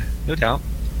 Yeah, no doubt.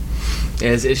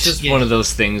 it's just one of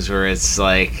those things where it's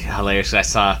like hilarious. I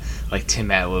saw like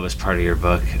Tim Atwood was part of your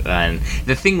book, and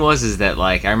the thing is that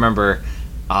like I remember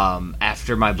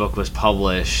after my book was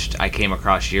published, I came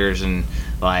across yours and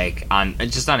like on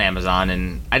Amazon,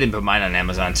 and I didn't put mine on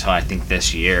Amazon until I think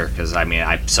this year, because I mean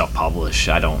I self-publish.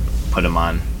 I don't put them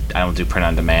on. I don't do print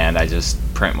on demand. I just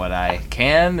print what I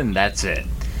can, and that's it.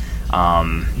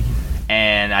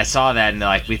 And I saw that, and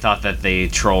like we thought that the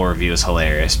troll review was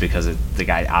hilarious because the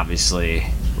guy obviously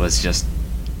was just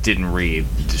didn't read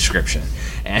the description,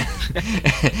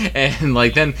 and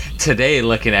like then today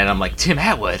looking at it, I'm like, Tim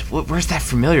Atwood, where's that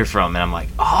familiar from? And I'm like,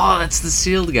 oh, that's the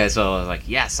sealed guy. So I was like,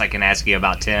 yes, I can ask you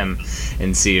about Tim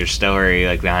and see your story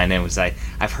like behind him. Because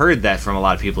I've heard that from a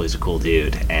lot of people. He's a cool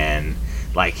dude, and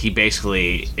like he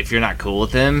basically, if you're not cool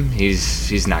with him,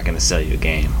 he's not going to sell you a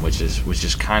game, which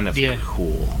is kind of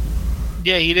cool.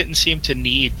 Yeah, he didn't seem to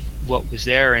need what was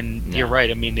there, and you're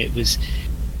right. I mean, it was.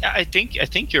 I think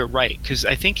you're right, because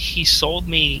I think he sold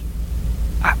me.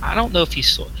 I don't know if he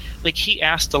sold. Like, he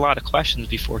asked a lot of questions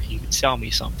before he would sell me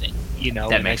something.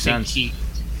 That makes sense. He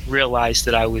realized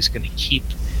that I was going to keep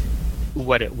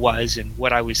what it was and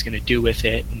what I was going to do with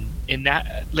it, and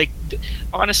that, like,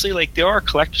 honestly, like, there are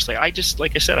collectors. Like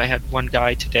I said, I had one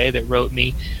guy today that wrote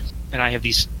me, and I have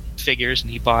these figures,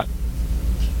 and he bought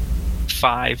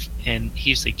 5, and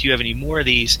he's like, do you have any more of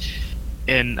these?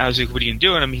 And I was like, what are you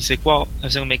doing? And he's like, well, I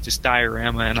was going to make this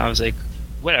diorama. And I was like,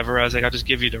 whatever. I was like, I'll just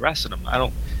give you the rest of them. I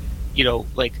don't,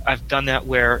 like, I've done that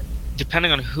where,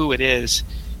 depending on who it is,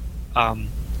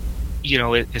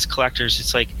 as collectors,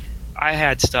 it's like, I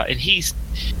had stuff, and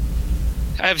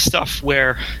I have stuff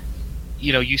where,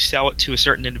 you sell it to a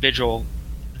certain individual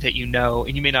that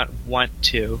and you may not want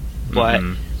to, but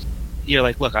you're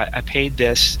like, look, I paid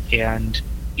this, and,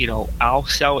 I'll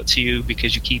sell it to you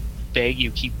because you keep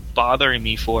bothering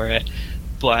me for it,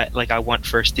 but like I want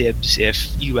first dibs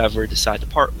if you ever decide to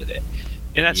part with it.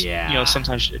 And that's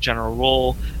sometimes a general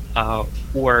rule,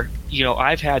 or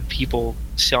I've had people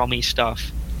sell me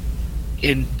stuff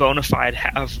in Bonafide,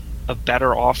 have a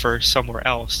better offer somewhere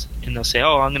else, and they'll say,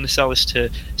 oh, I'm going to sell this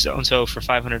to so and so for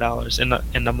 $500,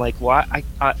 and I'm like, well,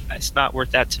 I it's not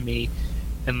worth that to me,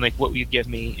 and like, what will you give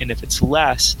me? And if it's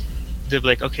less, they'll be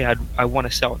like, okay, I want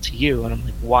to sell it to you. And I'm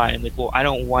like, why? I'm like, well, I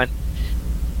don't want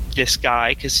this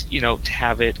guy because to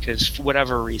have it because for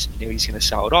whatever reason he's going to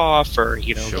sell it off, or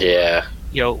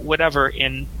whatever,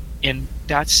 and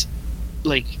that's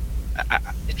like,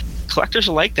 collectors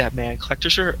are like that, man.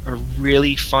 Collectors are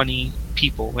really funny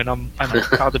people, and I'm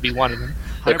proud to be one of them.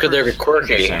 They're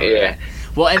quirky, yeah.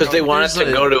 Well, because they want it to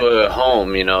go to a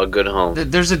home, a good home.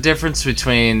 There's a difference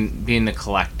between being a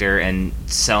collector and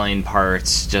selling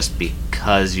parts just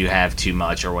because you have too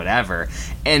much or whatever,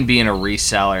 and being a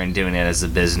reseller and doing it as a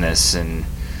business, and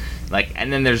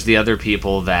then there's the other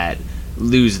people that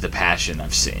lose the passion,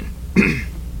 I've seen.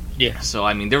 Yeah. So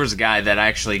I mean, there was a guy that I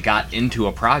actually got into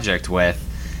a project with,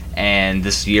 and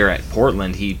this year at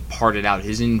Portland, he parted out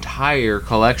his entire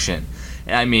collection.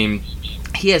 And I mean,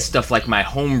 he had stuff like my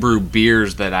homebrew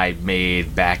beers that I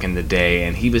made back in the day,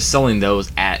 and he was selling those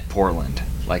at Portland,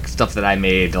 like stuff that I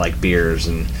made, like beers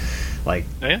and like.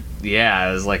 Oh, yeah. Yeah,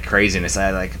 it was like craziness.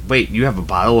 I like, wait, you have a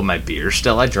bottle of my beer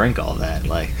still? I drank all that.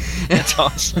 Like, that's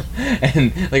awesome.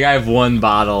 And like, I have one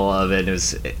bottle of it. It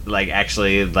was like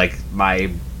actually like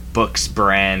my book's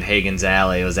brand, Hagen's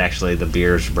Alley, was actually the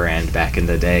beer's brand back in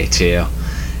the day too.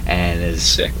 and his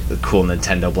Sick. the cool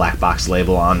Nintendo black box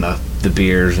label on the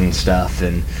beers and stuff,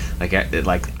 and I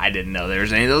didn't know there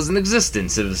was any of those in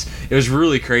existence. It was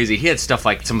really crazy. He had stuff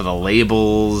like some of the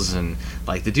labels, and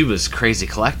like the dude was a crazy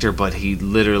collector, but he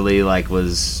literally like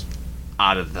was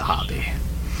out of the hobby.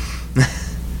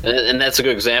 And that's a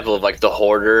good example of like the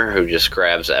hoarder who just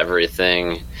grabs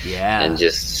everything and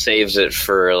just saves it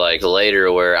for like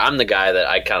later, where I'm the guy that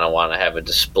I kind of want to have a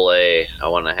display. I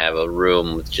want to have a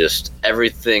room with just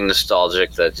everything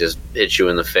nostalgic that just hits you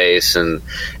in the face, and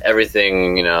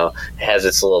everything, you know, has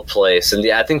its little place. And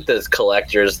yeah, I think the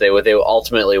collectors, they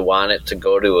ultimately want it to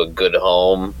go to a good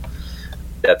home.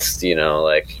 That's, you know,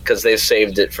 like, because they've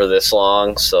saved it for this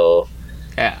long, so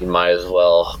you might as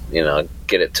well, you know,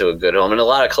 get it to a good home. And a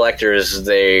lot of collectors,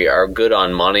 they are good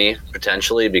on money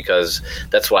potentially, because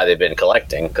that's why they've been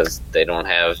collecting, because they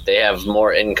have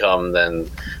more income than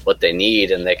what they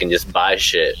need, and they can just buy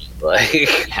shit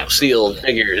like sealed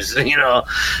figures. You know,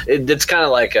 it's kind of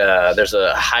like there's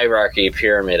a hierarchy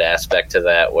pyramid aspect to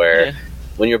that, where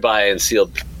when you're buying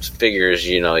sealed figures,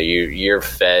 you know, you're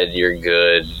fed, you're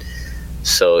good.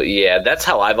 So yeah, that's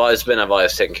how I've always been. I've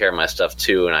always taken care of my stuff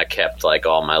too, and I kept like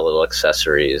all my little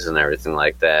accessories and everything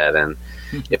like that. And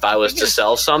if I was to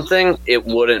sell something, it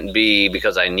wouldn't be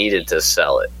because I needed to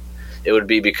sell it. It would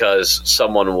be because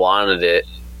someone wanted it,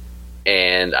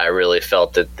 and I really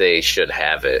felt that they should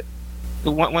have it.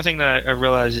 One thing that I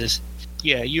realize is,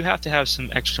 yeah, you have to have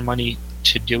some extra money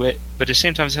to do it, but at the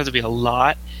same time, it has to be a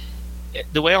lot.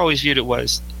 The way I always viewed it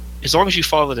was, as long as you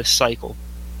follow the cycle.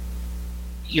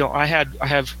 You know, I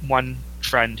have one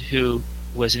friend who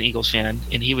was an Eagles fan,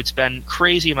 and he would spend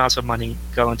crazy amounts of money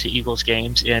going to Eagles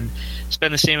games and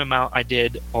spend the same amount I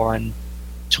did on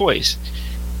toys.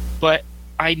 But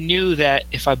I knew that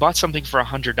if I bought something for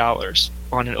 $100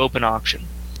 on an open auction,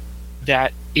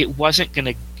 that it wasn't going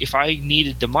to, if I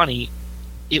needed the money,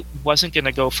 it wasn't going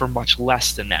to go for much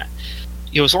less than that.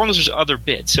 You know, as long as there's other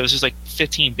bids. So it's just like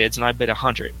 15 bids and I bid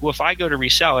 100. Well, if I go to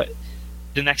resell it,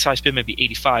 the next highest bid may be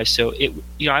 85, so it,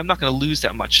 you know, I'm not going to lose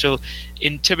that much. So,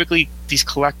 typically these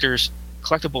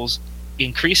collectibles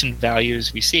increase in value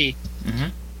as we see,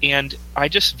 and I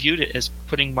just viewed it as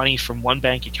putting money from one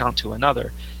bank account to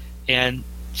another, and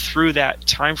through that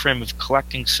time frame of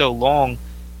collecting so long,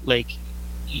 like,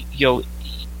 you know,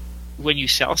 when you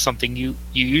sell something, you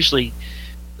usually,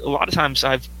 a lot of times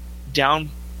I've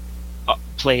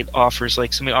downplayed offers,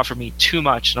 like somebody offered me too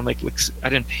much, and I'm like, look, I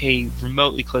didn't pay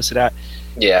remotely close to that.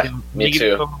 Yeah, me too.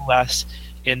 A little less,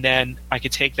 and then I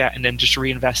could take that and then just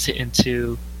reinvest it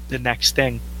into the next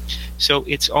thing. So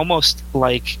it's almost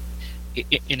like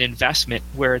an investment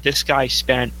where this guy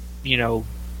spent, you know,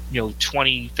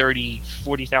 $20, $30,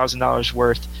 $40,000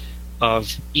 worth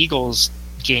of Eagles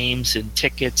games and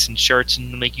tickets and shirts,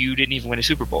 and like you didn't even win a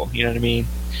Super Bowl. You know what I mean?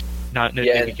 Not no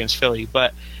dig against Philly,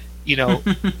 but you know,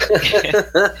 but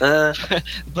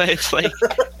it's like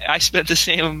I spent the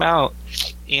same amount,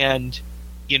 and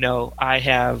you know, I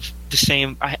have the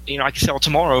same. I can sell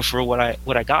tomorrow for what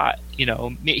I got. You know,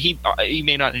 he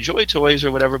may not enjoy toys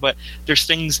or whatever, but there's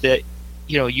things that,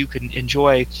 you know, you can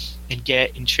enjoy and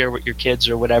get and share with your kids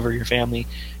or whatever, your family,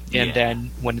 and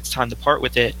then when it's time to part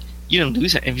with it, you didn't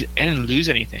lose it. I didn't lose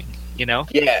anything. You know.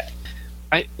 Yeah.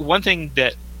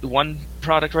 One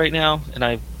product right now,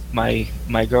 and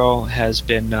my girl has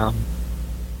been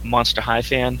Monster High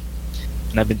fan,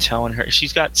 and I've been telling her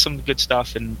she's got some good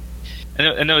stuff, and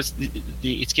I know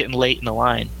it's getting late in the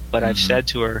line, but I've said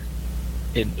to her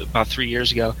about 3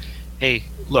 years ago, hey,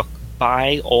 look,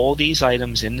 buy all these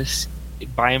items in this,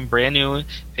 buy them brand new,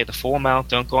 pay the full amount,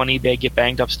 don't go on eBay, get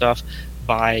banged up stuff,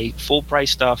 buy full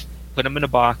price stuff, put them in a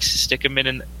box, stick them in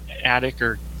an attic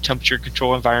or temperature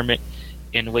control environment,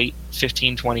 and wait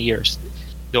 15, 20 years.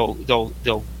 They'll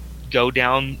go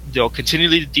down, they'll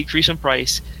continually decrease in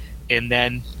price, and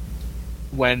then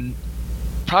when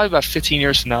probably about 15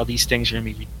 years from now, these things are going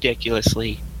to be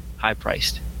ridiculously high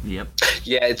priced. Yep.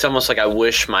 Yeah, it's almost like I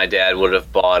wish my dad would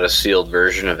have bought a sealed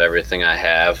version of everything I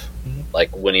have.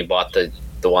 Like when he bought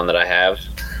the one that I have.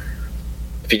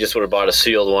 If he just would have bought a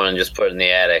sealed one and just put it in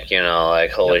the attic, you know,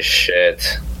 like, holy shit.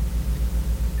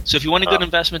 So if you want a good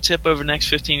investment tip over the next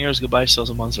 15 years, go buy yourselves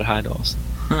some Monster High dolls.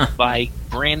 Buy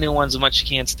brand new ones as much as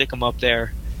you can, stick them up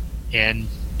there, and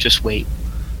just wait.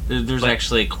 There's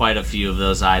actually quite a few of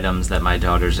those items that my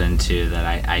daughter's into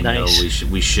that I know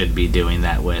we should be doing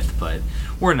that with, but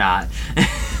we're not.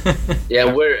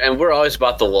 Yeah, we're always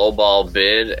about the lowball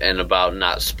bid and about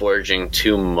not splurging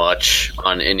too much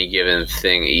on any given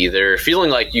thing either. Feeling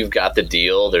like you've got the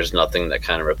deal, there's nothing that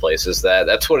kind of replaces that.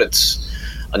 That's what it's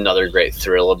another great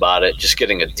thrill about it, just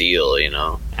getting a deal, you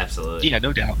know. Absolutely. Yeah,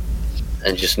 no doubt.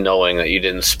 and just knowing that you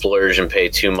didn't splurge and pay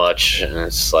too much, and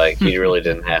it's like you really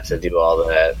didn't have to do all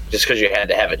that just because you had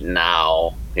to have it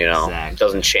now. Exactly. It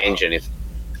doesn't change anything.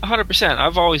 100%.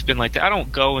 I've always been like that. I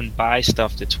don't go and buy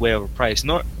stuff that's way overpriced.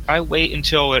 Nor I wait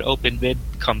until an open bid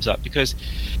comes up, because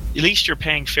at least you're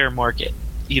paying fair market.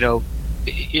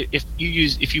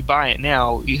 If you buy it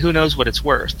now, who knows what it's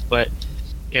worth? But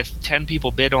if 10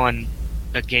 people bid on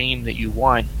a game that you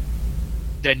want,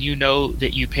 then you know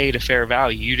that you paid a fair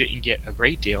value. You didn't get a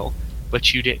great deal,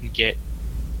 but you didn't get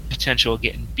potential of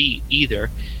getting beat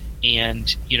either.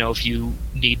 And if you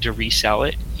need to resell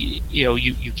it,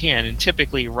 you can. And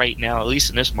typically, right now, at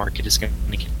least in this market, it's going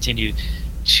to continue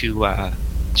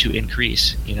to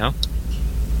increase.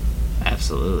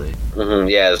 Absolutely. Mm-hmm.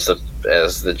 Yeah,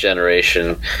 as the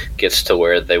generation gets to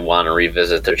where they want to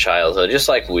revisit their childhood, just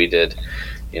like we did.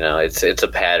 It's a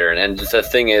pattern, and the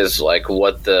thing is, like,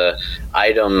 what the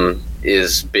item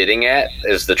is bidding at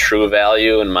is the true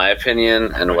value, in my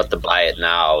opinion, and what the buy it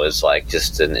now is like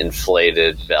just an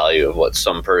inflated value of what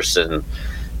some person,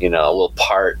 will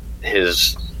part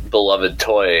his beloved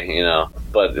toy,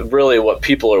 but really what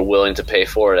people are willing to pay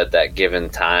for it at that given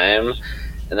time.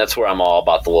 And that's where I'm all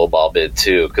about the lowball bid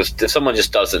too, because if someone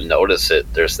just doesn't notice it,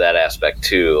 there's that aspect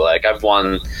too. Like I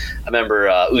remember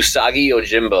Usagi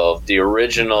Yojimbo, the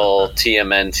original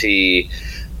TMNT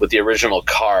with the original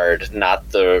card,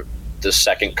 not the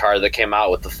second card that came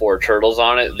out with the 4 turtles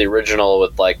on it, the original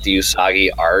with like the Usagi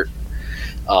art.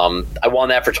 I won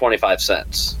that for 25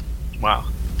 cents. Wow.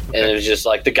 And it was just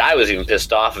like, the guy was even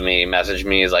pissed off at me. He messaged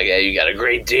me. He's like, "Hey, you got a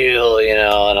great deal," and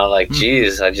I'm like,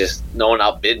 geez, no one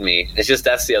outbid me. It's just,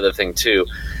 that's the other thing too.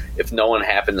 If no one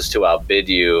happens to outbid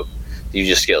you, you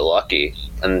just get lucky.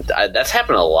 And that's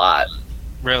happened a lot.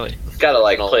 Really? You've got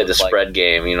to play the spread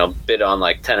game, bid on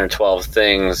like 10 or 12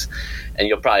 things, and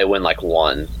you'll probably win like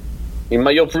 1.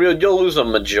 You'll lose a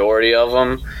majority of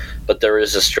them, but there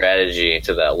is a strategy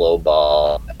to that low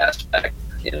ball aspect,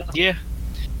 Yeah,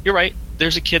 you're right.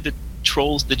 There's a kid that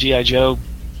trolls the G.I. Joe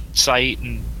site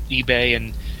and eBay,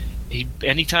 and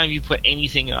anytime you put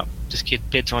anything up, this kid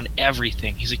bids on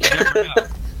everything. He's like, "You never know."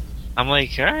 I'm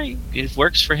like, all right, it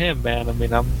works for him, man. I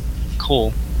mean, I'm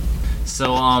cool.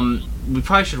 So, we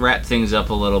probably should wrap things up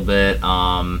a little bit.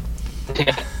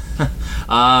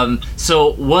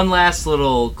 So one last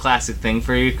little classic thing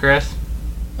for you, Chris.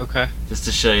 Okay. Just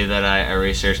to show you that I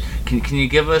researched. Can you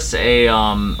give us a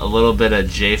little bit of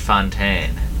Jay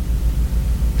Fontaine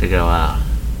to go out?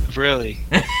 Really?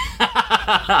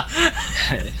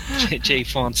 Jay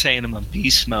Fontaine, I'm a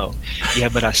beast mode. Yeah,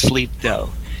 but I sleep though.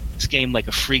 This game like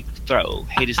a freak throw.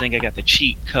 Haters think I got the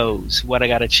cheat codes. What I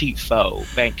got a cheat foe.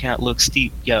 Bank count looks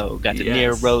steep, yo. Got the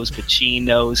Neros,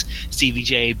 Pacinos, Stevie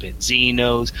J,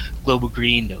 Benzinos, Global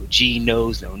Green, no G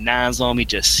nos, no nines on me,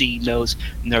 just C nos.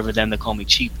 Never them to call me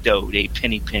cheap though. They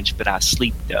penny pinch, but I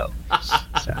sleep though.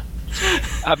 So,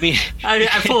 I mean, I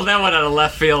pulled that one out of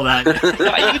left field.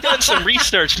 You've done some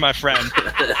research, my friend.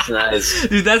 That's nice,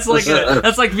 dude. That's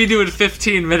like me doing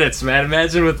 15 minutes, man.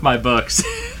 Imagine with my books.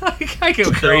 I go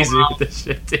crazy with this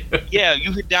shit, dude. Yeah,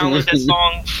 you could download that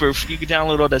song you could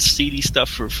download all that CD stuff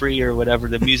for free or whatever.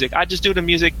 The music, I just do the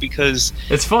music because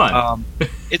it's fun.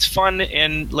 It's fun,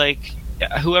 and like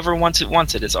whoever wants it.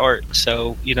 It's art.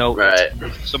 So right.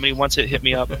 If somebody wants it, hit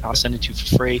me up. I'll send it to you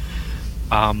for free.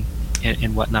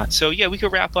 And whatnot. So yeah, we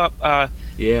could wrap up.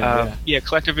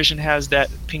 Collector Vision has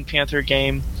that Pink Panther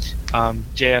game.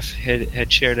 JF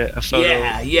had shared a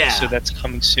photo. Yeah. So that's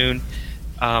coming soon.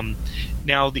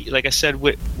 Now, like I said,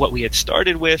 what we had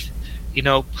started with,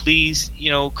 please,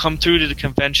 come through to the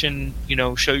convention.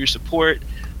 Show your support.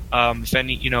 If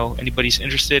anybody's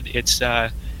interested, it's go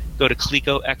to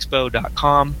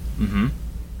ColecoExpo.com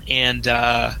and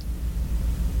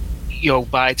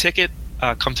buy a ticket.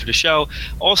 Come to the show.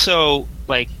 Also,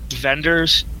 like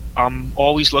vendors, I'm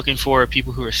always looking for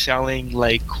people who are selling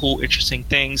like cool, interesting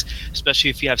things, especially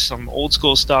if you have some old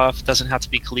school stuff. It doesn't have to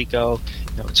be Coleco,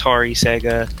 Atari,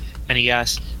 Sega,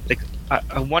 NES. Like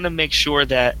I want to make sure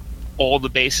that all the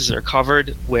bases are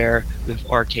covered, where with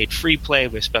arcade free play,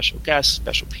 with special guests,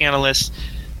 special panelists.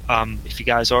 If you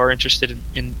guys are interested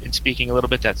in speaking a little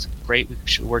bit, that's great. We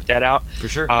should work that out. For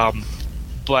sure.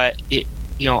 But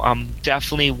I'm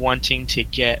definitely wanting to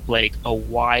get like a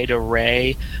wide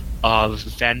array of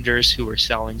vendors who are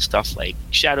selling stuff like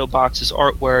shadow boxes,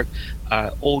 artwork,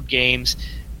 old games,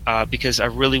 because I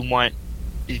really want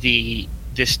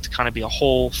this to kind of be a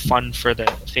whole fun for the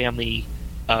family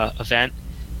event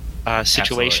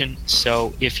situation. Absolutely.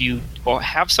 So if you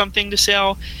have something to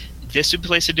sell, this is the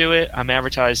place to do it. I'm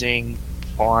advertising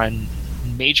on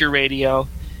major radio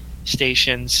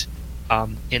stations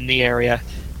in the area.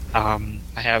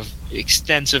 I have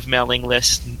extensive mailing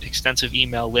lists, extensive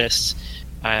email lists,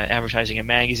 advertising in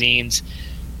magazines.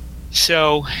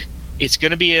 So it's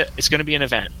going to be an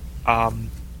event, and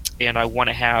I want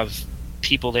to have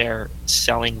people there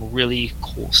selling really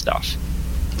cool stuff.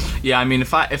 Yeah, I mean,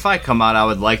 if I come out, I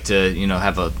would like to,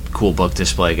 have a cool book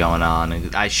display going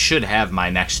on. I should have my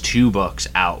next 2 books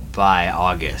out by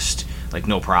August, like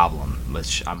no problem.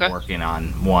 Which I'm working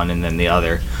on one and then the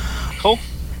other. Cool.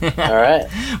 All right.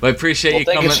 Well, I appreciate you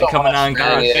coming on,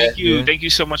 Carl. Thank you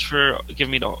so much for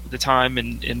giving me the time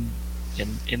and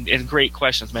great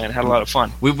questions, man. I had a lot of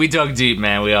fun. We dug deep,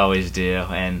 man. We always do.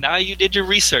 And now you did your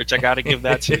research. I got to give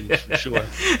that to you for sure.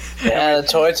 Yeah, the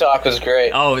toy talk was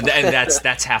great. Oh, and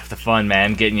that's half the fun,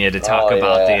 man. Getting you to talk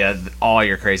about the all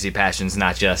your crazy passions,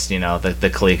 not just the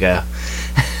Coleco.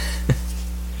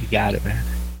 You got it, man.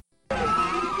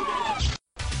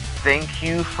 Thank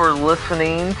you for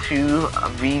listening to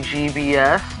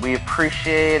VGBS. We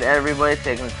appreciate everybody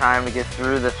taking the time to get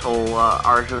through this whole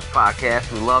arduous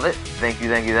podcast. We love it. Thank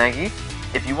you.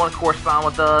 If you want to correspond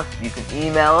with us, you can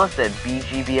email us at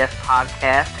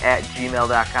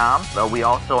bgbspodcast@gmail.com. We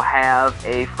also have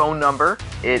a phone number.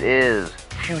 It is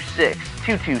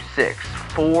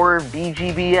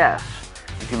 26226-4BGBS.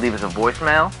 You can leave us a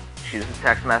voicemail, shoot us a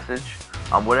text message.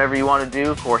 Whatever you want to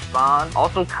do, correspond.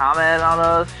 Also comment on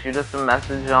us, shoot us a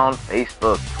message on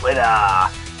Facebook, Twitter,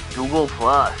 Google+.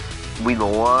 We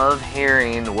love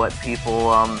hearing what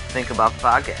people think about the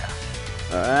podcast.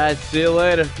 All right, see you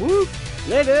later. Woo!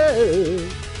 Later!